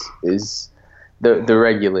is the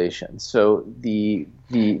regulations. So the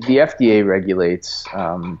FDA regulates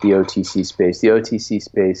the OTC space. The OTC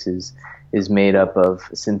space is made up of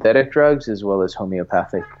synthetic drugs as well as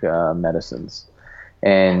homeopathic medicines,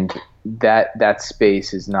 and that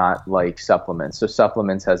space is not like supplements. So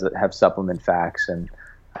supplements have supplement facts, and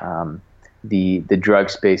the drug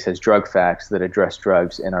space has drug facts that address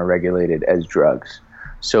drugs and are regulated as drugs.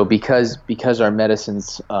 So because our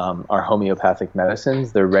medicines are homeopathic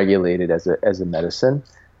medicines, they're regulated as a medicine,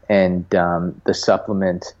 and the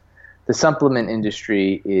supplement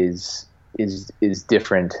industry is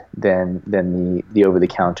different than the over the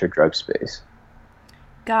counter drug space.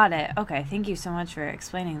 Got it. Okay, thank you so much for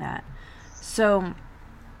explaining that. So,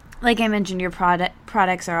 like I mentioned, your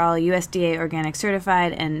products are all USDA organic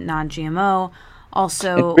certified and non-GMO.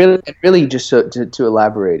 Also, and really, just to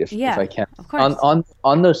elaborate, if I can, of course.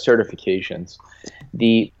 on those certifications,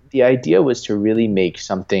 the idea was to really make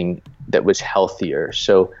something that was healthier.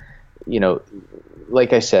 So,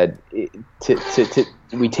 like I said,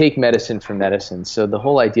 we take medicine for medicine. So the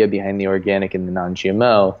whole idea behind the organic and the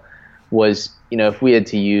non-GMO was, if we had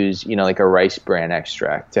to use, like a rice bran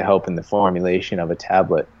extract to help in the formulation of a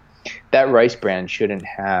tablet, that rice bran shouldn't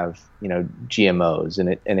have, GMOs,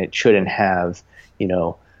 and it shouldn't have,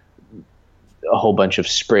 a whole bunch of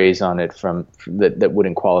sprays on it from that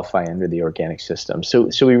wouldn't qualify under the organic system. So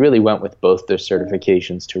we really went with both those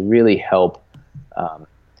certifications to really help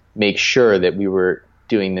make sure that we were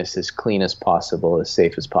doing this as clean as possible, as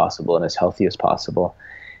safe as possible, and as healthy as possible.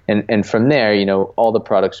 And from there, all the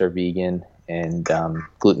products are vegan and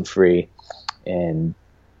gluten-free, and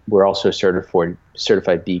we're also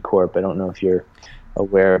certified B Corp. I don't know if you're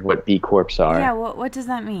aware of what B Corps are. Yeah, what does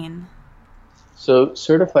that mean? So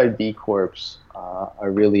certified B Corps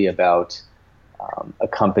are really about a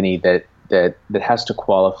company that has to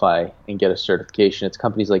qualify and get a certification. It's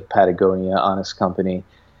companies like Patagonia, Honest Company,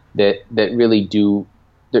 that really do.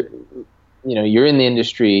 You're in the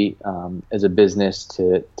industry as a business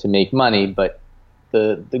to make money, but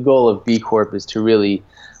the goal of B Corp is to really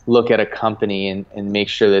look at a company and make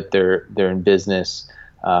sure that they're in business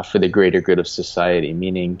for the greater good of society.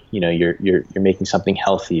 Meaning, you're making something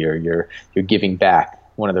healthier. You're giving back.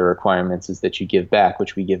 One of the requirements is that you give back,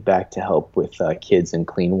 which we give back to help with kids and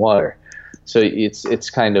clean water. So it's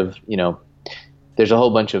kind of, there's a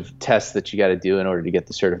whole bunch of tests that you got to do in order to get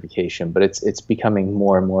the certification, but it's becoming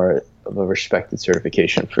more and more of a respected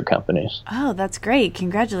certification for companies. Oh, that's great.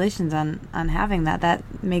 Congratulations on having that.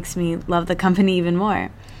 That makes me love the company even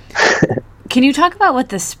more. Can you talk about what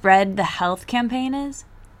the Spread the Health campaign is?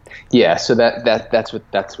 Yeah, so that's what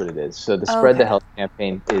it is. So the Spread the Health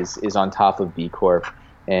campaign is on top of B Corp,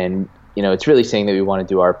 and it's really saying that we want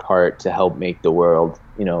to do our part to help make the world,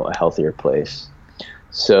 a healthier place.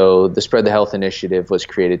 So the Spread the Health initiative was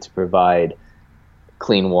created to provide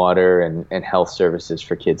clean water and health services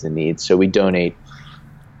for kids in need. So we donate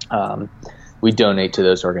to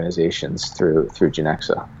those organizations through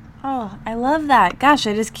Genexa. Oh, I love that. Gosh,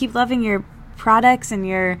 I just keep loving your products and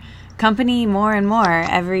your company more and more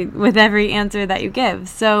with every answer that you give.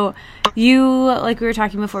 So you, like we were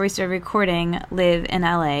talking before we started recording, live in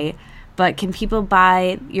LA, but can people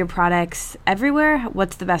buy your products everywhere?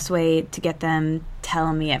 What's the best way to get them?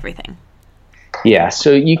 Tell me everything. Yeah,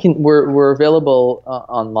 so you can. We're available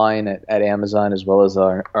online at Amazon as well as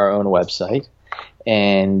our own website,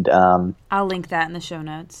 and I'll link that in the show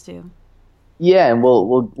notes too. Yeah, and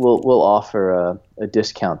we'll offer a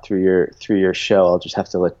discount through your show. I'll just have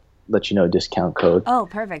to let you know a discount code. Oh,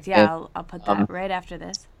 perfect. Yeah, and I'll put that right after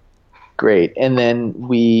this. Great, and then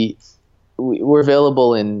we we're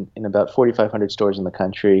available in about 4,500 stores in the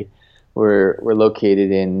country. We're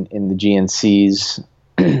located in the GNCs.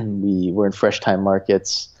 We're in Fresh Time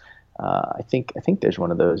Markets. I think there's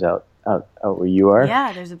one of those out where you are.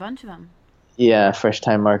 Yeah, there's a bunch of them. Yeah, Fresh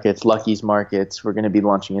Time Markets, Lucky's Markets. We're going to be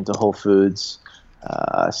launching into Whole Foods,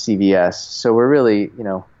 CVS. So we're really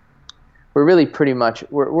pretty much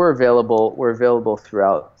we're available. We're available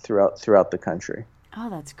throughout the country. Oh,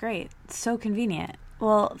 that's great. It's so convenient.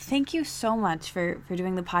 Well, thank you so much for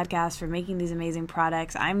doing the podcast, for making these amazing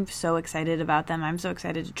products. I'm so excited about them. I'm so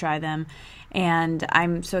excited to try them. And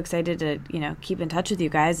I'm so excited to, keep in touch with you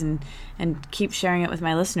guys and keep sharing it with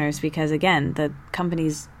my listeners because, again, the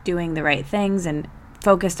company's doing the right things and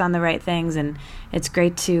focused on the right things. And it's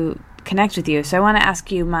great to connect with you. So I want to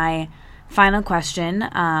ask you my final question,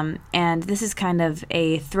 and this is kind of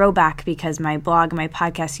a throwback because my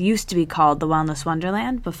podcast used to be called The Wellness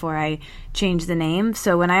Wonderland before I changed the name.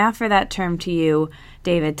 So when I offer that term to you,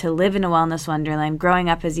 David, to live in a wellness wonderland, growing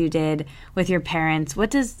up as you did with your parents,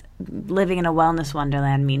 what does living in a wellness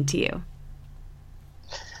wonderland mean to you?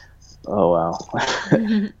 Oh, wow.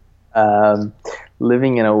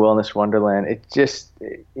 Living in a wellness wonderland, it just,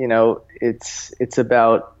 it's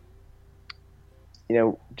about,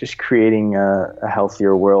 just creating a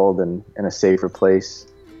healthier world and a safer place.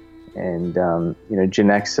 And,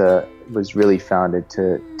 Genexa was really founded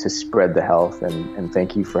to spread the health, and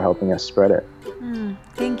thank you for helping us spread it.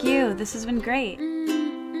 Thank you. This has been great.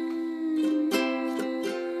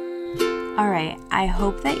 All right. I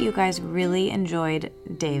hope that you guys really enjoyed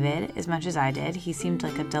David as much as I did. He seemed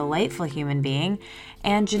like a delightful human being.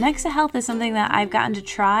 And Genexa Health is something that I've gotten to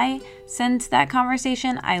try since that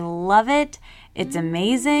conversation. I love it. It's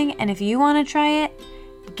amazing. And if you want to try it,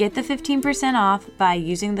 get the 15% off by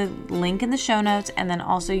using the link in the show notes and then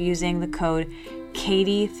also using the code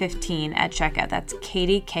Katie15 at checkout. That's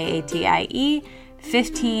Katie, Katie,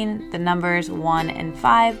 15, the numbers 1 and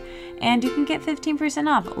 5, and you can get 15%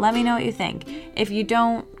 off. Let me know what you think. If you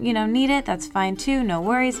don't, need it, that's fine too. No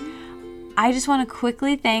worries. I just want to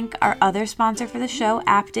quickly thank our other sponsor for the show,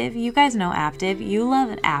 Aaptiv. You guys know Aaptiv. You love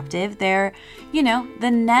Aaptiv. They're, the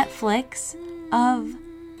Netflix of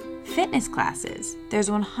fitness classes.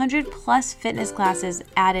 There's 100 plus fitness classes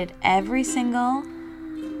added every single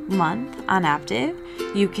month on Aaptiv.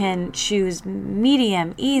 You can choose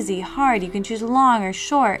medium, easy, hard. You can choose long or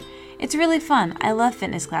short. It's really fun. I love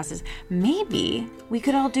fitness classes. Maybe we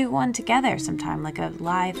could all do one together sometime, like a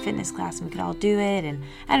live fitness class, and we could all do it. And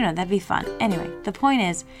I don't know, that'd be fun. Anyway, the point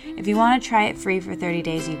is, if you want to try it free for 30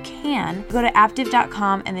 days, you can. Go to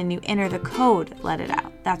aaptiv.com and then you enter the code, let it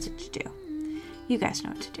out. That's what you do. You guys know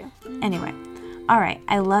what to do. Anyway, all right,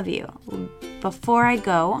 I love you. Before I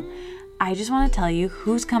go, I just want to tell you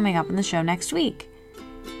who's coming up on the show next week.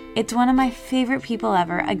 It's one of my favorite people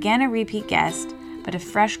ever. Again, a repeat guest, but a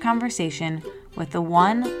fresh conversation with the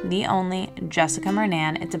one, the only Jessica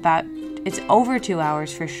Mernan. It's over 2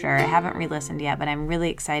 hours for sure. I haven't re-listened yet, but I'm really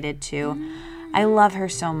excited to. I love her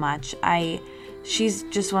so much. She's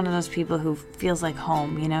just one of those people who feels like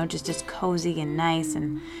home, just cozy and nice.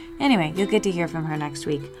 And anyway, you'll get to hear from her next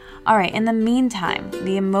week. All right, in the meantime,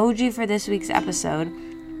 the emoji for this week's episode,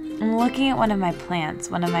 I'm looking at one of my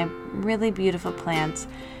plants, one of my really beautiful plants.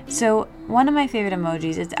 So one of my favorite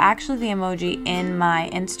emojis, it's actually the emoji in my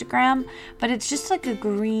Instagram, but it's just like a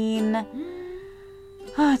green...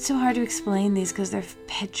 Oh, it's so hard to explain these because they're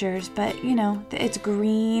pictures, but it's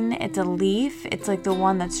green, it's a leaf, it's like the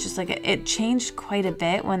one that's just like, it changed quite a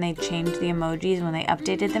bit when they changed the emojis, when they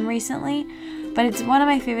updated them recently, but it's one of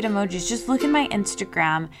my favorite emojis. Just look at my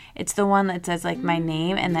Instagram, it's the one that says like my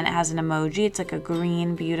name and then it has an emoji. It's like a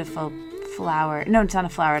green, beautiful flower. No, it's not a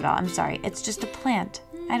flower at all, I'm sorry, it's just a plant.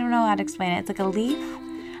 I don't know how to explain it. It's like a leaf.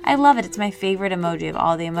 I love it. It's my favorite emoji of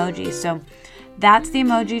all the emojis. So that's the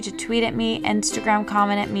emoji to tweet at me, Instagram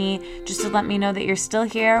comment at me, just to let me know that you're still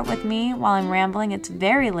here with me while I'm rambling. It's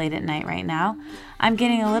very late at night right now. I'm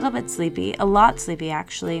getting a little bit sleepy, a lot sleepy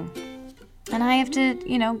actually. And I have to,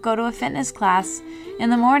 go to a fitness class in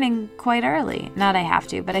the morning quite early. Not I have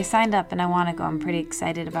to, but I signed up and I want to go. I'm pretty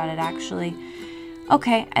excited about it actually.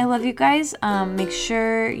 Okay, I love you guys. Make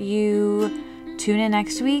sure you tune in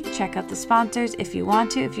next week. Check out the sponsors if you want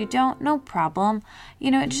to. If you don't, no problem.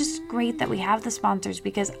 It's just great that we have the sponsors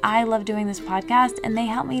because I love doing this podcast and they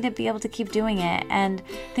help me to be able to keep doing it. And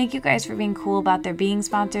thank you guys for being cool about there being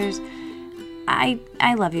sponsors.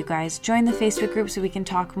 I love you guys. Join the Facebook group so we can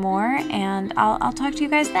talk more, and I'll talk to you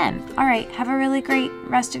guys then. All right, have a really great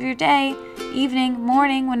rest of your day, evening,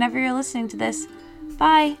 morning, whenever you're listening to this.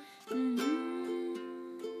 Bye.